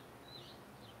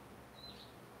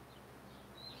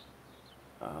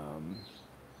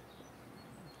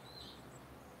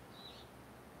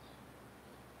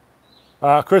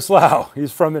 Chris Lau,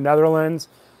 he's from the Netherlands.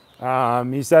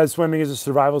 He says swimming is a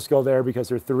survival skill there because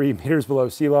they're 3 meters below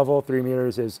sea level. 3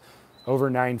 meters is over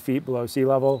 9 feet below sea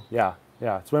level. Yeah,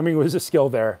 yeah. Swimming was a skill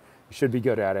there. You should be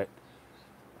good at it.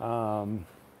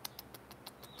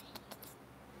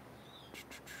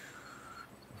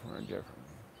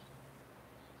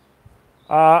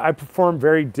 I perform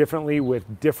very differently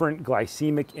with different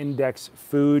glycemic index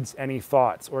foods. Any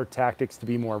thoughts or tactics to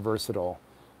be more versatile?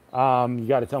 You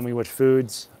got to tell me which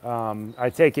foods. I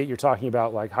take it you're talking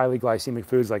about like highly glycemic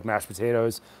foods like mashed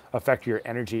potatoes affect your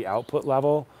energy output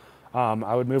level.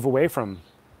 I would move away from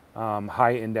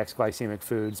high index glycemic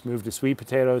foods, move to sweet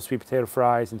potato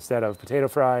fries instead of potato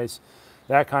fries,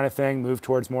 that kind of thing. Move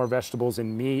towards more vegetables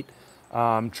and meat.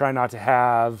 Try not to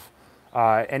have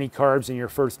any carbs in your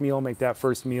first meal. Make that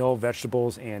first meal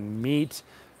vegetables and meat.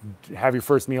 Have your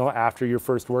first meal after your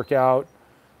first workout.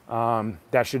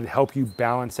 That should help you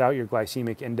balance out your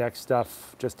glycemic index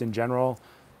stuff just in general.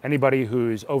 Anybody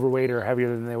who's overweight or heavier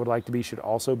than they would like to be should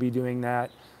also be doing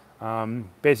that.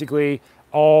 Basically,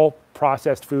 all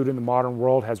processed food in the modern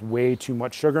world has way too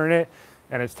much sugar in it,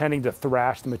 and it's tending to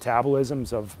thrash the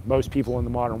metabolisms of most people in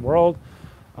the modern world.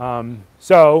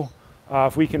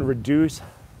 If we can reduce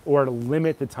or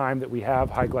limit the time that we have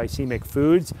high glycemic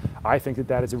foods, I think that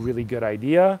that is a really good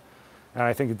idea. And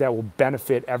I think that that will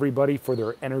benefit everybody for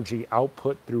their energy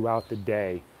output throughout the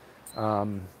day.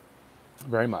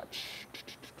 Very much.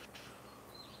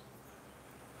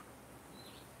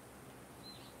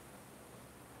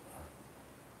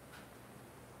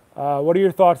 What are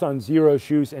your thoughts on Zero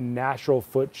shoes and natural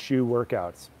foot shoe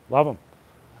workouts? Love them.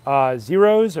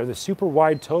 Zeros are the super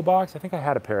wide toe box. I think I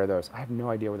had a pair of those. I have no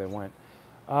idea where they went.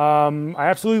 I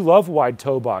absolutely love wide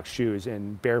toe box shoes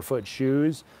and barefoot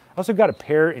shoes. I also got a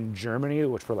pair in Germany,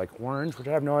 which were like orange, which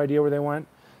I have no idea where they went.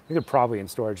 I think they're probably in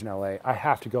storage in LA. I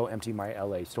have to go empty my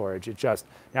LA storage. It just,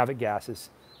 now that gas is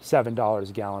 $7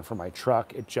 a gallon for my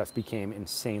truck, it just became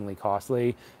insanely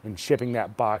costly. And shipping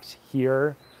that box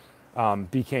here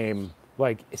became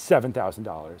like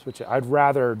 $7,000, which I'd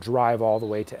rather drive all the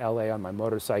way to LA on my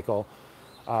motorcycle,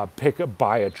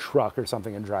 buy a truck or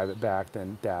something and drive it back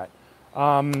than that.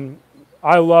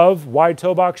 I love wide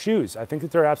toe box shoes. I think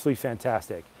that they're absolutely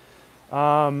fantastic.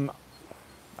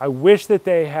 I wish that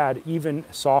they had even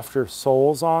softer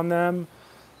soles on them.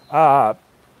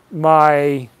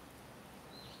 My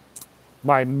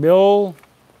Mill,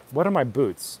 what are my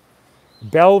boots?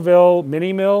 Belleville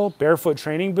Mini Mill barefoot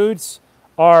training boots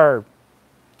are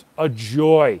a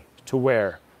joy to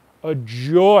wear. A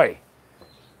joy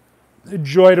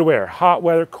to wear. Hot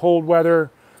weather, cold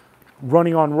weather,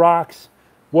 running on rocks,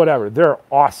 whatever. They're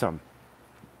awesome.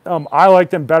 I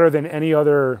like them better than any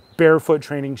other barefoot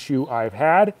training shoe I've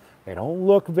had. They don't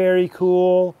look very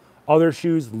cool. Other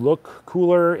shoes look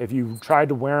cooler. If you tried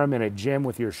to wear them in a gym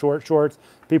with your short shorts,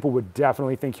 people would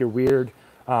definitely think you're weird.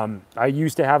 I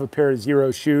used to have a pair of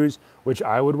Zero shoes, which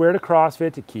I would wear to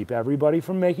CrossFit to keep everybody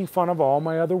from making fun of all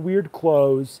my other weird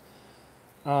clothes.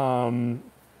 But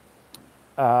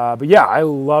yeah, I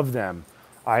love them.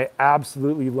 I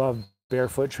absolutely love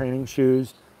barefoot training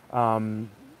shoes.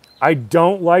 I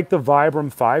don't like the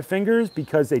Vibram 5 fingers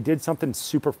because they did something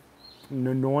super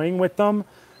annoying with them.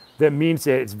 That means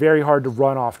that it's very hard to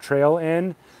run off trail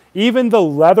in. Even the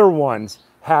leather ones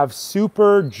have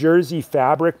super jersey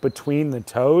fabric between the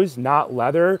toes, not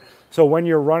leather. So when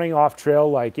you're running off trail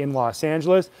like in Los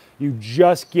Angeles, you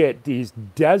just get these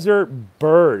desert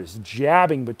burrs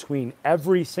jabbing between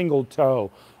every single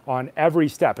toe on every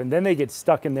step. And then they get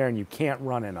stuck in there and you can't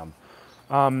run in them.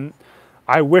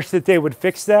 I wish that they would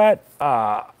fix that.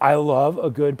 I love a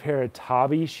good pair of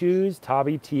Tabi shoes,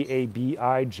 Tabi,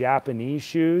 T-A-B-I, Japanese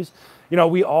shoes. You know,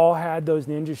 we all had those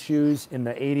ninja shoes in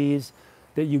the 80s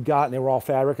that you got, and they were all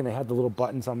fabric, and they had the little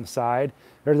buttons on the side.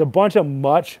 There's a bunch of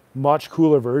much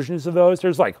cooler versions of those.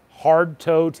 There's like hard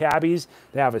toe Tabis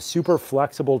that have a super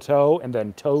flexible toe and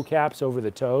then toe caps over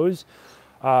the toes.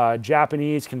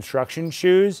 Japanese construction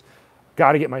shoes.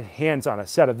 Got to get my hands on a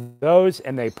set of those,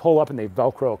 and they pull up and they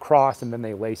Velcro across and then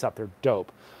they lace up. They're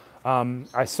dope.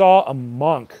 I saw a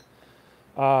monk,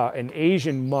 an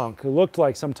Asian monk who looked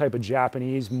like some type of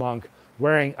Japanese monk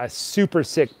wearing a super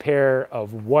sick pair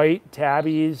of white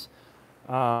Tabis.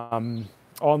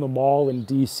 on the mall in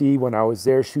DC when I was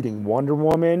there shooting Wonder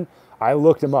Woman. I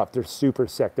looked them up. They're super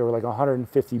sick. They were like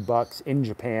 $150 in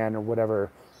Japan or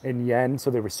whatever in yen. So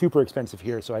they were super expensive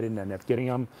here. So I didn't end up getting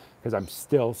them because I'm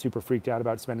still super freaked out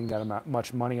about spending that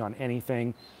much money on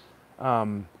anything.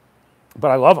 But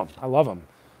I love them. I love them.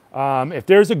 If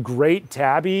there's a great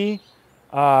tabby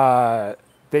that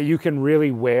you can really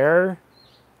wear,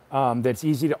 that's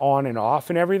easy to on and off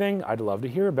and everything, I'd love to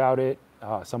hear about it.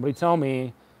 Somebody tell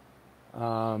me.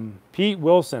 Pete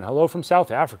Wilson, hello from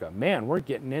South Africa. Man, we're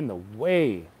getting in the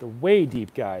way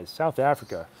deep, guys. South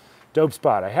Africa, dope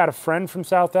spot. I had a friend from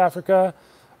South Africa.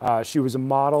 She was a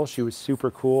model. She was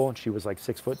super cool, and she was like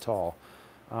 6 foot tall.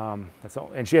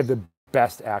 And she had the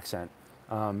best accent.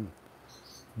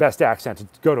 Best accent to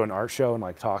go to an art show and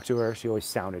like talk to her. She always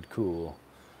sounded cool.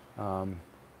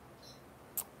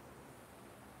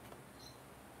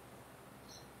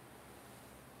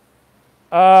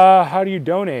 How do you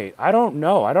donate? I don't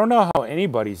know. I don't know how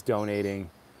anybody's donating.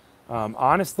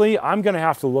 Honestly, I'm going to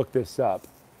have to look this up.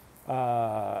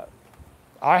 I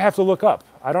have to look up.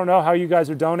 I don't know how you guys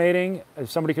are donating.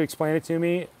 If somebody could explain it to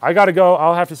me. I got to go.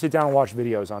 I'll have to sit down and watch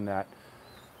videos on that.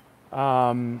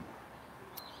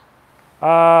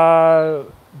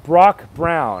 Brock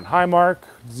Brown. Hi, Mark.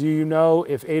 Do you know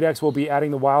if 8X will be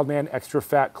adding the Wildman extra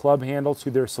fat club handle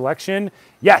to their selection?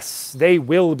 Yes, they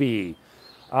will be.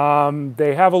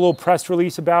 They have a little press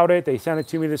release about it. They sent it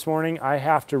to me this morning. I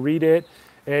have to read it.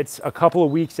 It's a couple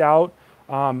of weeks out.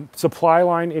 Supply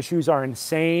line issues are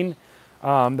insane.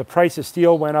 The price of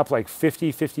steel went up like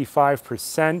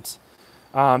 55%.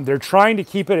 They're trying to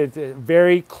keep it at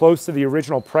very close to the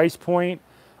original price point.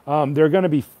 They're going to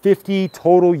be 50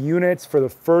 total units for the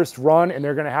first run, and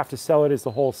they're going to have to sell it as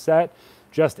the whole set,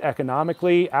 just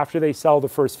economically. After they sell the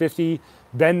first 50,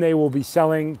 then they will be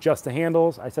selling just the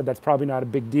handles. I said that's probably not a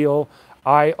big deal.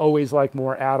 I always like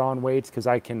more add-on weights because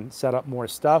I can set up more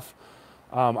stuff.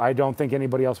 I don't think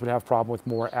anybody else would have a problem with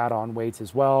more add-on weights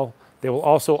as well. They will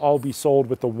also all be sold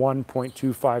with the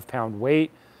 1.25 pound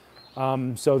weight,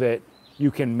 so that you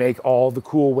can make all the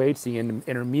cool weights, the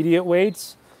intermediate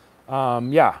weights.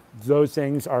 Yeah, those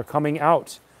things are coming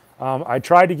out. I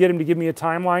tried to get him to give me a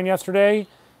timeline yesterday.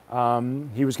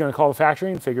 He was going to call the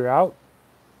factory and figure out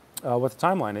what the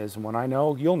timeline is. And when I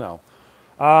know, you'll know.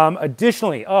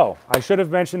 Additionally, I should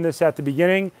have mentioned this at the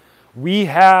beginning. We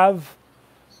have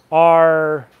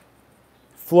our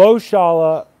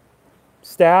FlowShala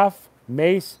staff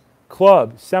Mace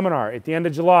Club seminar at the end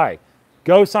of July.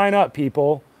 Go sign up,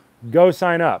 people. Go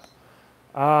sign up.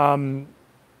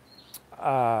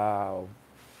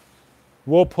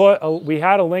 We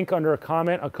had a link under a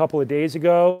comment a couple of days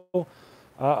ago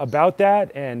about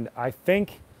that, and I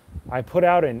think I put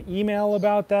out an email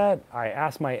about that. I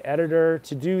asked my editor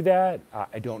to do that.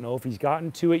 I don't know if he's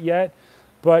gotten to it yet,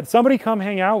 but somebody come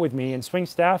hang out with me and swing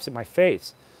staffs at my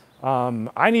face.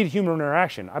 I need human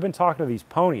interaction. I've been talking to these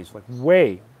ponies like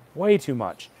way too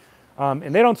much.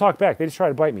 And they don't talk back. They just try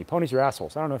to bite me. Ponies are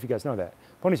assholes. I don't know if you guys know that.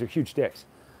 Ponies are huge dicks.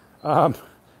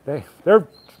 They're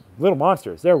little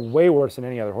monsters. They're way worse than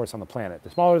any other horse on the planet. The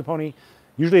smaller the pony,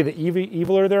 usually the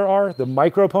eviler there are. The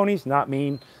micro ponies, not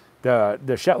mean.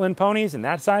 The Shetland ponies in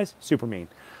that size, super mean.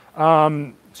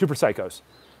 Super psychos.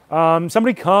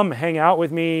 Somebody come hang out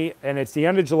with me, and it's the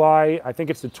end of July. I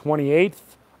think it's the 28th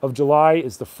of July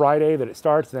is the Friday that it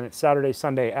starts. Then it's Saturday,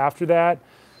 Sunday after that.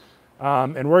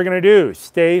 And we're going to do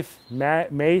Stafe,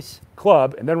 Mace,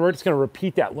 Club, and then we're just going to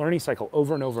repeat that learning cycle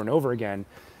over and over and over again.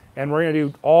 And we're going to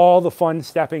do all the fun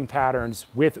stepping patterns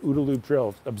with OODA loop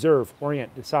drills. Observe,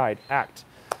 orient, decide, act.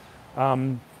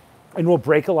 And we'll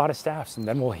break a lot of staffs, and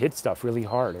then we'll hit stuff really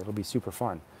hard. It'll be super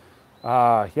fun.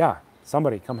 Yeah,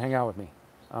 somebody come hang out with me.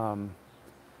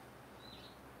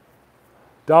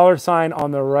 $sign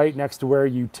on the right next to where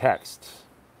you text.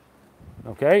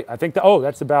 Okay, I think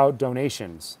that's about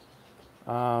donations.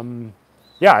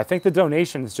 Yeah, I think the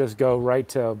donations just go right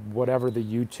to whatever the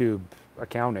YouTube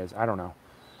account is. I don't know.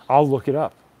 I'll look it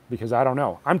up because I don't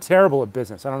know. I'm terrible at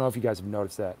business. I don't know if you guys have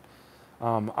noticed that.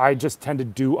 I just tend to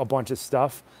do a bunch of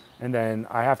stuff, and then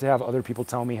I have to have other people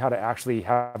tell me how to actually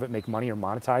have it make money or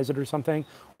monetize it or something,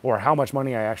 or how much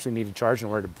money I actually need to charge in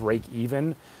order to break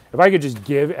even. If I could just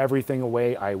give everything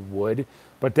away, I would,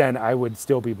 but then I would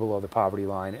still be below the poverty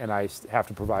line, and I have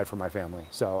to provide for my family,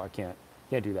 so I can't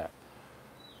do that.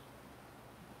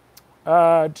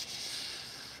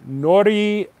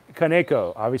 Nori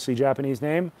Kaneko, obviously Japanese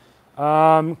name.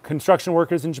 Construction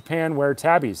workers in Japan wear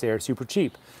tabbies. They are super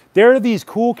cheap. There are these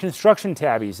cool construction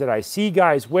tabbies that I see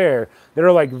guys wear that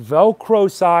are like Velcro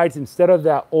sides instead of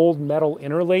that old metal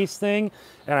interlace thing.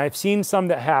 And I've seen some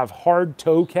that have hard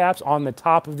toe caps on the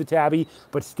top of the tabby,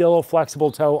 but still a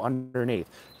flexible toe underneath.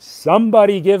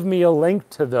 Somebody give me a link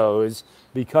to those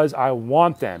because I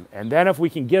want them. And then if we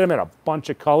can get them in a bunch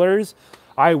of colors,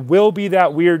 I will be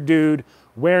that weird dude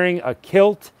wearing a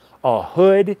kilt, a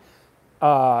hood,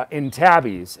 in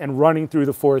tabbies and running through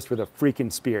the forest with a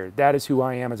freaking spear. That is who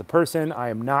I am as a person. I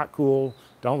am not cool.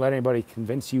 Don't let anybody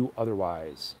convince you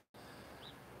otherwise.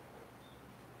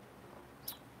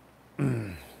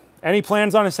 Any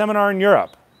plans on a seminar in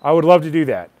Europe? I would love to do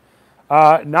that.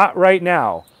 Not right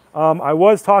now. I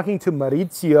was talking to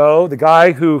Maurizio, the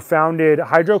guy who founded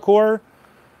Hydrocore,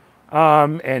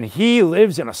 and he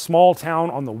lives in a small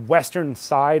town on the western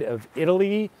side of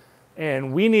Italy.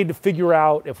 And we need to figure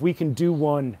out if we can do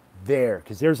one there,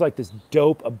 because there's like this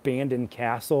dope abandoned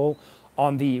castle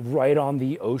right on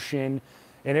the ocean,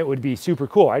 and it would be super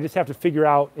cool. I just have to figure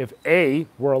out if A,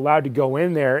 we're allowed to go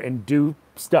in there and do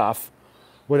stuff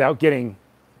without getting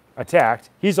attacked.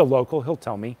 He's a local, he'll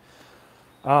tell me.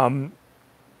 And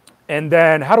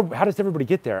then how does everybody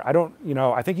get there?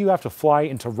 I think you have to fly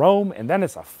into Rome, and then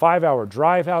it's a 5-hour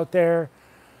drive out there.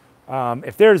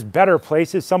 If there's better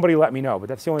places, somebody let me know. But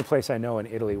that's the only place I know in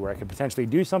Italy where I could potentially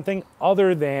do something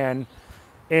other than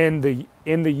in the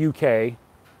UK,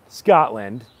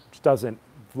 Scotland, which doesn't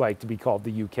like to be called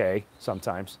the UK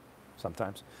sometimes,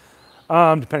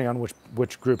 depending on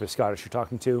which group of Scottish you're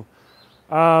talking to.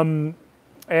 And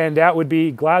that would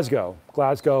be Glasgow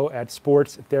at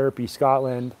Sports Therapy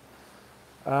Scotland.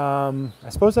 I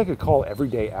suppose I could call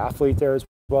Everyday Athlete there as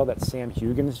well. That's Sam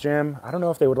Hugan's gym. I don't know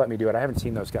if they would let me do it. I haven't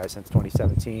seen those guys since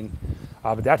 2017,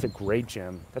 but that's a great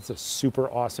gym. That's a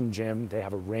super awesome gym. They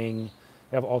have a ring.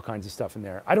 They have all kinds of stuff in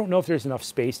there. I don't know if there's enough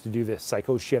space to do this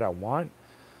psycho shit I want,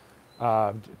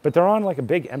 but they're on like a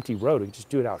big empty road. We can just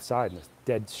do it outside in this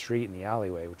dead street in the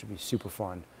alleyway, which would be super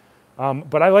fun.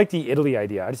 But I like the Italy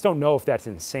idea. I just don't know if that's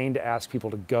insane to ask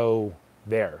people to go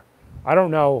there. I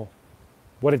don't know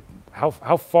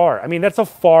how far. I mean, that's a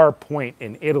far point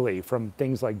in Italy from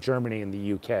things like Germany and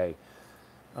the UK.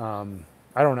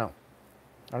 I don't know.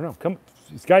 Come,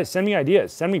 guys, send me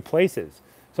ideas. Send me places.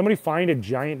 Somebody find a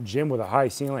giant gym with a high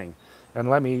ceiling and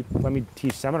let me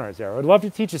teach seminars there. I would love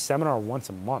to teach a seminar once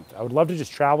a month. I would love to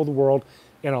just travel the world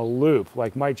in a loop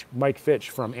like Mike Fitch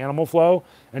from Animal Flow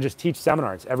and just teach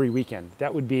seminars every weekend.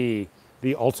 That would be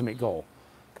the ultimate goal.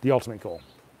 The ultimate goal.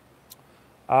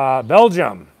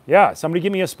 Belgium. Yeah, somebody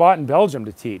give me a spot in Belgium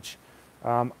to teach.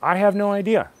 I have no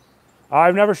idea.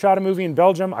 I've never shot a movie in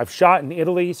Belgium. I've shot in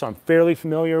Italy, so I'm fairly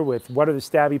familiar with what are the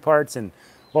stabby parts and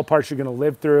what parts you're going to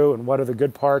live through and what are the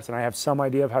good parts, and I have some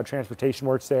idea of how transportation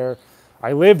works there.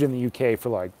 I lived in the UK for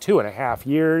like 2.5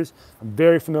 years. I'm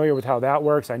very familiar with how that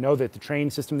works. I know that the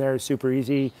train system there is super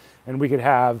easy, and we could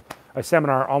have a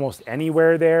seminar almost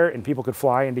anywhere there, and people could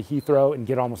fly into Heathrow and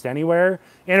get almost anywhere,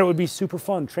 and it would be super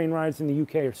fun. Train rides in the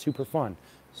UK are super fun.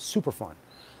 Super fun.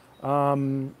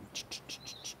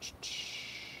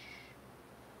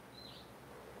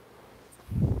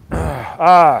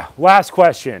 Last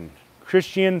question.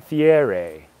 Christian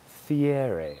Thierry.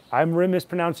 I'm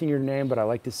mispronouncing your name, but I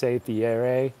like to say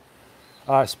Thierry.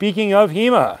 Speaking of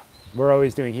HEMA, we're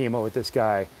always doing HEMA with this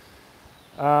guy.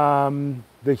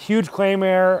 The huge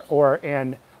claymore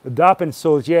and the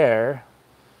Doppensolier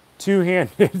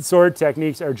two-handed sword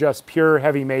techniques are just pure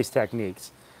heavy mace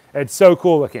techniques. It's so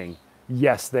cool looking.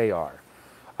 Yes, they are.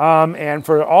 And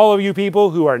for all of you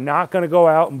people who are not going to go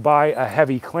out and buy a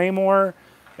heavy claymore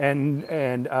and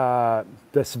the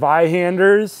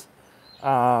Zweihanders,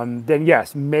 then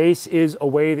yes, mace is a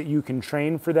way that you can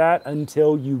train for that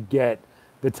until you get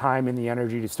the time and the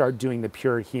energy to start doing the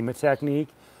pure HEMA technique.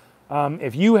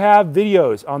 If you have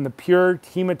videos on the pure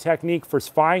HEMA technique for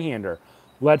Zweihander,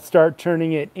 let's start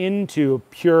turning it into a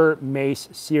pure mace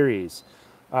series.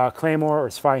 Claymore or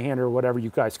Zweihander, whatever you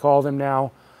guys call them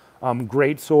now.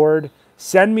 Great sword.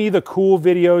 Send me the cool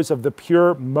videos of the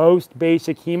pure, most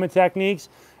basic HEMA techniques,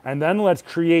 and then let's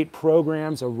create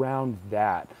programs around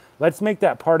that. Let's make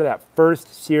that part of that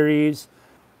first series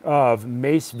of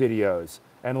mace videos,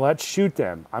 and let's shoot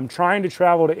them. I'm trying to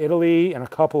travel to Italy in a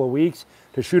couple of weeks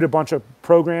to shoot a bunch of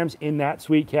programs in that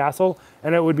sweet castle,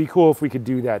 and it would be cool if we could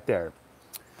do that there.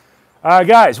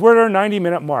 Guys, we're at our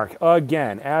 90-minute mark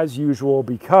again, as usual,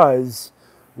 because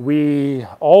we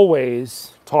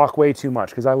always talk way too much,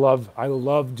 because I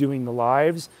love doing the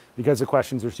lives because the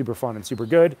questions are super fun and super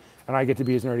good, and I get to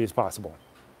be as nerdy as possible.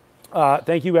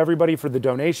 Thank you, everybody, for the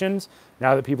donations.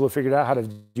 Now that people have figured out how to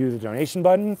do the donation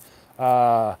button,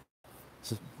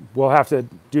 we'll have to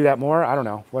do that more. I don't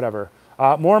know, whatever.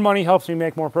 More money helps me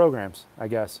make more programs, I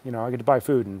guess. You know, I get to buy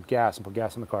food and gas and put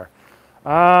gas in the car.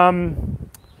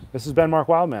 This has been Mark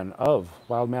Wildman of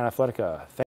Wildman Athletica.